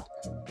a job?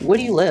 Where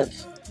do you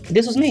live?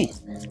 This was me.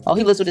 Oh,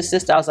 he lives with his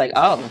sister. I was like,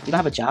 oh, you don't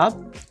have a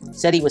job?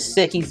 Said he was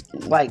sick. He's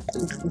like,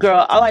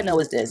 girl, all I know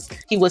is this.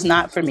 He was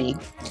not for me.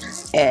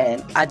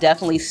 And I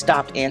definitely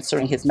stopped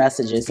answering his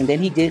messages. And then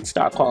he did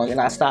start calling, and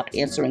I stopped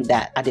answering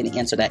that. I didn't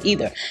answer that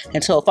either.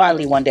 Until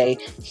finally one day,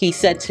 he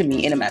said to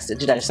me in a message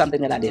that there's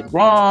something that I did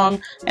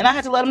wrong. And I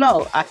had to let him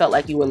know. I felt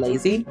like you were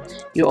lazy.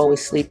 You're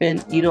always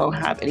sleeping. You don't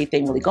have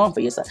anything really going for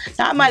yourself.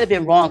 Now, I might have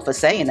been wrong for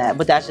saying that,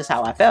 but that's just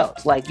how I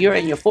felt. Like, you're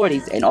in your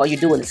 40s, and all you're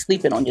doing is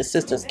sleeping on your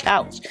sister's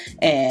couch.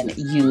 And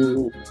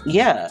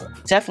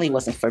definitely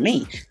wasn't for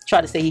me.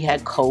 Try to say he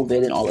had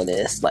COVID and all of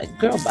this. Like,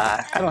 girl,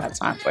 bye. I don't have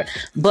time for it.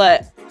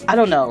 But I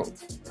don't know.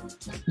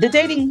 The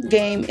dating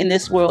game in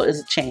this world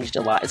has changed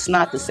a lot. It's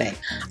not the same.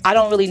 I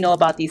don't really know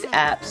about these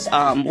apps.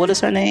 What is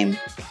her name?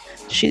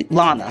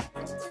 Lana.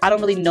 I don't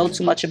really know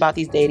too much about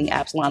these dating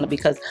apps, Lana,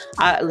 because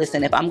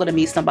listen, if I'm going to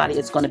meet somebody,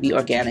 it's going to be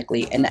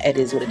organically, and it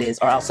is what it is,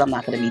 or else I'm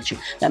not going to meet you.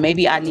 Now,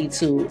 maybe I need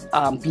to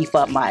beef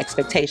up my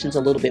expectations a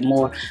little bit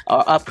more,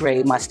 or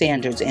upgrade my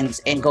standards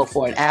and go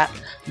for an app.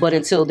 But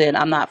until then,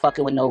 I'm not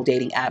fucking with no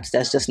dating apps.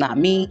 That's just not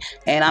me.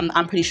 And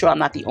I'm pretty sure I'm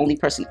not the only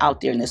person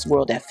out there in this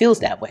world that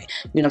feels that way.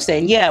 You know what I'm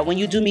saying? Yeah, when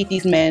you do meet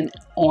these men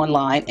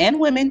online, and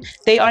women,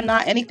 they are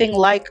not anything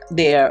like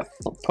their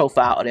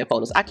profile or their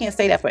photos. I can't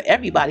say that for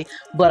everybody,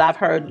 but I've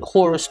heard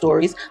horror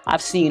stories.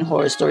 I've seen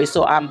horror stories,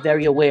 so I'm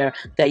very aware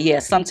that, yeah,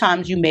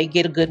 sometimes you may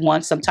get a good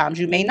one, sometimes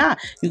you may not.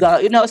 You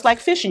got, it's like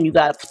fishing. You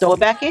got to throw it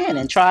back in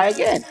and try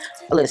again.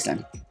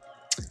 Listen,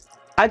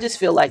 I just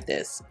feel like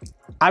this.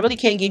 I really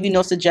can't give you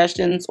no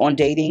suggestions on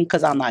dating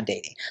because I'm not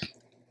dating.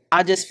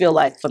 I just feel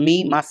like, for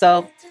me,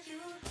 myself,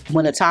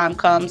 when the time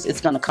comes,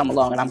 it's going to come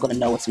along, and I'm going to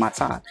know it's my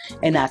time.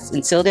 And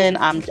until then,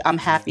 I'm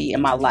happy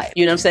in my life.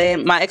 You know what I'm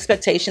saying? My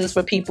expectations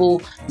for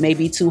people may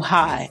be too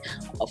high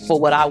for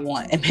what I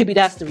want. And maybe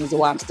that's the reason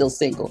why I'm still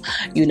single,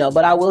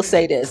 But I will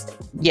say this.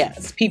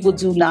 Yes, people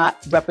do not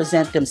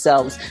represent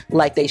themselves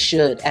like they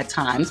should at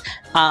times.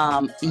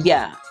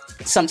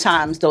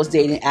 Sometimes those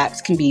dating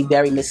apps can be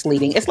very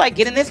misleading. It's like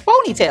getting this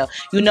ponytail.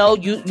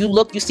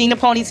 You seen the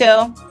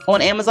ponytail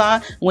on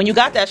Amazon. When you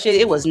got that shit,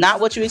 it was not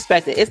what you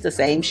expected. It's the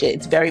same shit.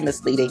 It's very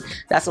misleading.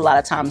 That's a lot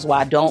of times why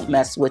I don't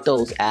mess with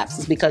those apps.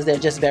 It's because they're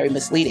just very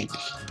misleading.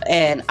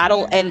 And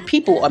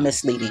people are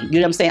misleading. You know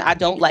what I'm saying? I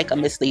don't like a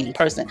misleading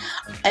person.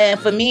 And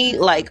for me,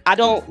 I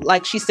don't,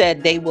 like she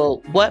said, they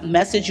will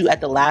message you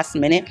at the last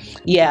minute.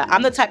 Yeah,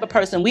 I'm the type of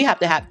person, we have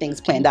to have things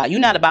planned out. You're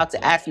not about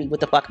to ask me what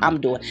the fuck I'm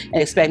doing and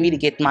expect me to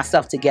get myself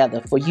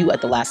together for you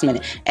at the last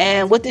minute.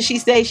 And what did she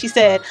say? She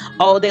said,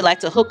 oh, they like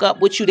to hook up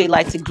with you. They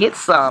like to get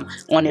some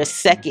on their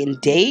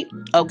second date.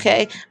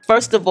 Okay.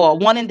 First of all,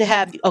 wanting to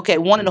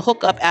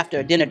hook up after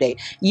a dinner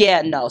date.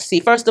 Yeah, no. See,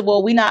 first of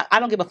all, I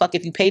don't give a fuck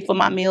if you pay for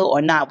my meal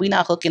or not. We're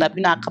not hooking up.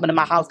 You're not coming to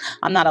my house.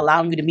 I'm not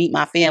allowing you to meet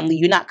my family.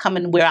 You're not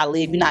coming where I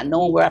live. You're not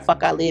knowing where the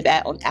fuck I live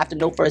after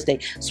no first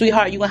date.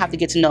 Sweetheart, you're going to have to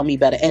get to know me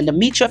better. And to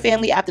meet your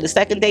family after the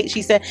second date,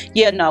 she said,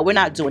 yeah, no, we're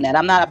not doing that.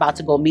 I'm not about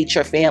to go meet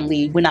your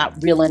family. We're not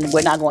reeling.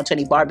 We're not going to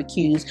any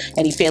barbecues,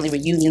 any family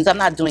reunions. I'm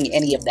not doing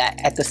any of that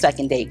at the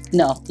second date.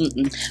 No,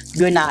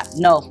 you're not.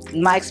 No,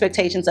 my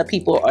expectations of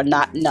people are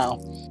not. No.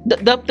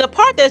 The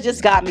part that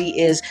just got me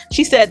is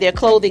she said their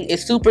clothing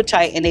is super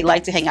tight and they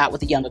like to hang out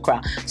with the younger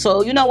crowd.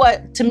 So you know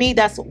what? To me,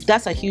 that's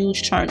a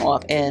huge turn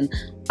off. And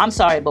I'm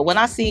sorry, but when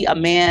I see a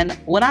man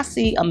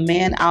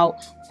out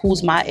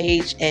who's my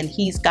age and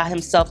he's got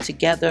himself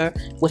together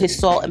with his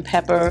salt and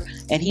pepper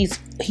and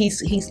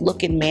he's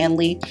looking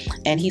manly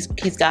and he's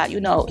got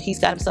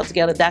himself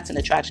together, that's an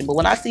attraction. But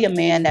when I see a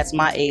man that's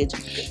my age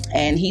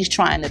and he's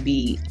trying to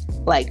be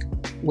like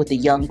with the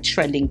young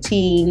trending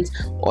teens,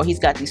 or he's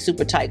got these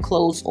super tight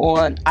clothes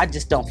on, I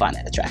just don't find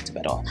that attractive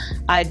at all.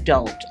 I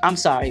don't. I'm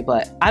sorry,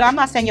 but I'm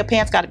not saying your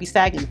pants got to be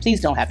sagging. Please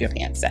don't have your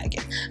pants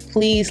sagging.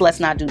 Please, let's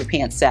not do the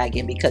pants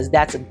sagging, because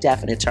that's a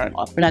definite turn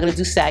off. We're not going to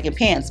do sagging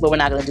pants, but we're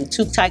not going to do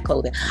too tight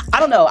clothing. I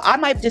don't know. I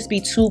might just be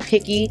too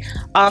picky,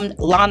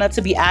 Lana,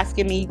 to be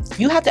asking me.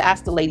 You have to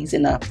ask the ladies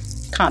in the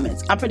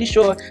comments. I'm pretty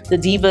sure the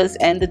divas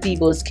and the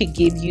divas could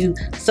give you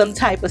some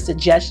type of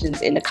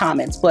suggestions in the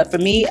comments. But for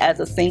me, as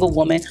a single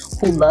woman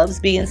who loves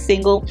being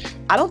single,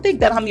 I don't think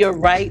that I'm your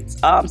right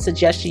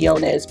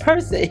suggestionist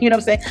person. You know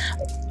what I'm saying?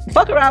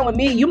 Fuck around with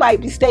me, you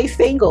might stay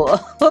single.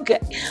 Okay,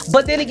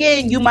 but then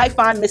again, you might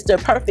find Mr.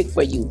 Perfect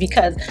for you,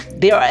 because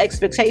there are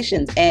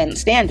expectations and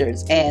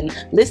standards. And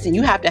listen,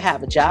 you have to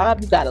have a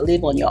job, you got to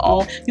live on your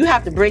own, you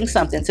have to bring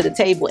something to the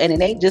table, and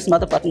it ain't just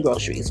motherfucking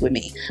groceries with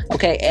me.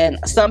 Okay, and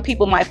some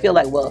people might feel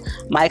like, well,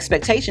 my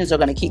expectations are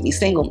going to keep me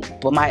single,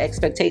 but my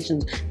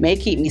expectations may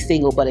keep me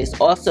single, but it's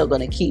also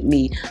going to keep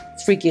me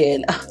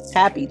freaking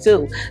happy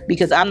too,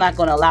 because I'm not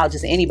going to allow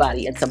just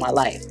anybody into my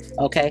life.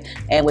 Okay,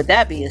 and with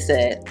that being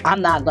said,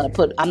 I'm not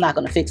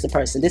gonna fix a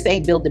person. This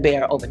ain't Build the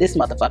Bear over this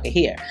motherfucker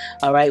here.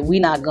 All right, we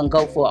not gonna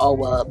go for, oh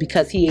well,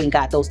 because he ain't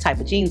got those type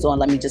of jeans on,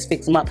 let me just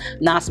fix him up.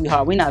 Nah,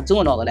 sweetheart, we're not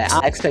doing all of that.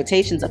 Our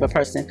expectations of a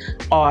person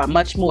are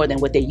much more than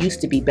what they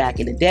used to be back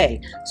in the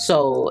day.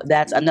 So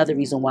that's another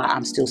reason why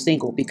I'm still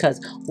single, because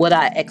what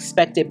I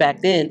expected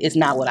back then is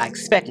not what I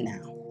expect now.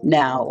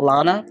 Now,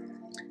 Lana,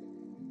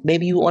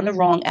 maybe you on the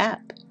wrong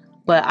app.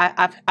 But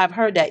I've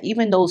heard that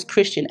even those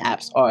Christian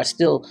apps are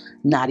still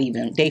not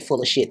even, they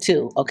full of shit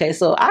too. Okay,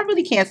 so I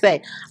really can't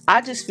say.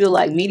 I just feel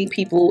like meeting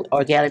people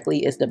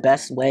organically is the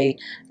best way,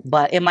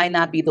 but it might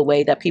not be the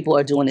way that people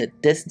are doing it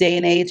this day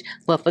and age.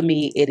 But for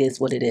me, it is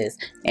what it is.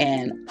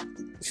 And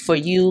for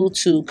you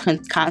to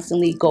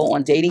constantly go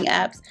on dating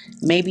apps,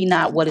 maybe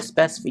not what is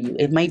best for you.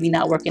 It may be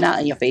not working out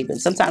in your favor.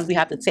 Sometimes we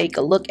have to take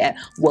a look at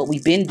what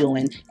we've been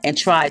doing and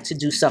try to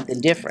do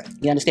something different.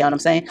 You understand what I'm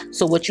saying?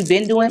 So what you've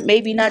been doing,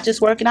 maybe not just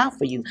working out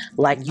for you.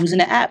 Like using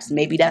the apps,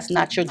 maybe that's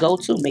not your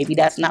go-to. Maybe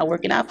that's not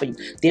working out for you.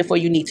 Therefore,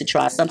 you need to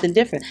try something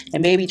different.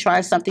 And maybe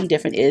trying something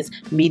different is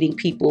meeting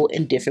people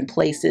in different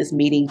places,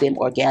 meeting them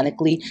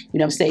organically, you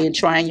know what I'm saying?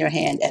 Trying your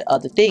hand at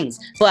other things.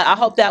 But I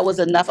hope that was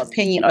enough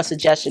opinion or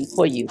suggestion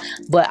for you.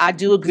 But I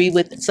do agree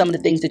with some of the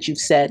things that you've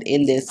said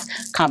in this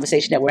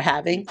conversation that we're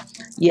having.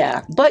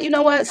 Yeah, but you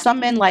know what?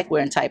 Some men like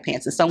wearing tight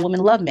pants, and some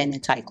women love men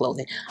in tight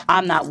clothing.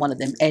 I'm not one of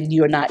them, and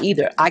you're not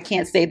either. I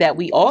can't say that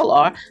we all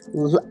are.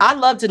 I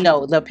love to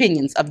know the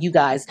opinions of you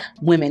guys,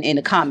 women, in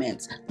the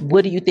comments.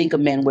 What do you think of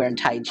men wearing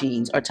tight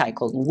jeans or tight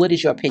clothing? What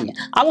is your opinion?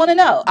 I want to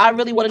know. I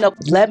really want to know.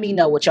 Let me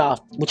know what y'all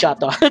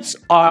thoughts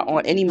are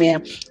on any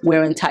man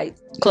wearing tight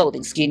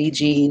clothing, skinny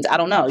jeans. I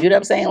don't know. You know what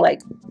I'm saying?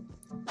 Like,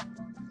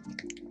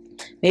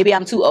 maybe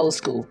I'm too old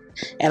school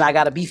and I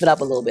got to beef it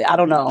up a little bit. I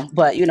don't know.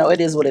 But, you know, it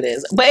is what it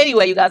is. But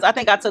anyway, you guys, I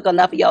think I took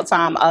enough of y'all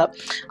time up.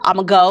 I'm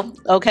going to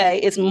go. Okay.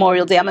 It's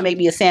Memorial Day. I'm going to make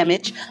me a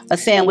sandwich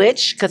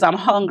because I'm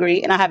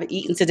hungry and I haven't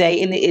eaten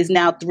today. And it is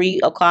now 3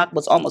 o'clock. Well,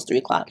 it's almost 3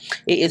 o'clock.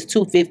 It is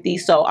 2:50.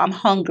 So I'm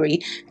hungry.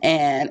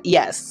 And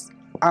yes,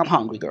 I'm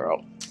hungry,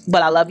 girl.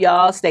 But I love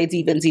y'all. Stay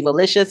diva and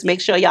divalicious.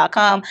 Make sure y'all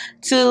come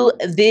to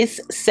this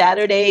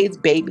Saturday's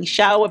baby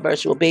shower,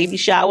 virtual baby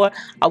shower.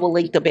 I will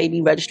link the baby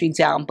registry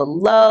down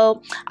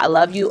below. I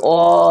love you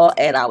all,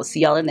 and I will see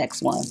y'all in the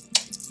next one. So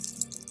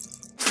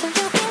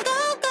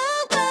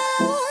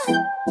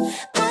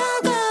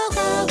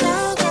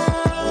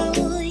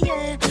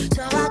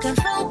I can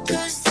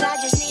focus, I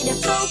just need to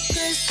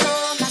focus.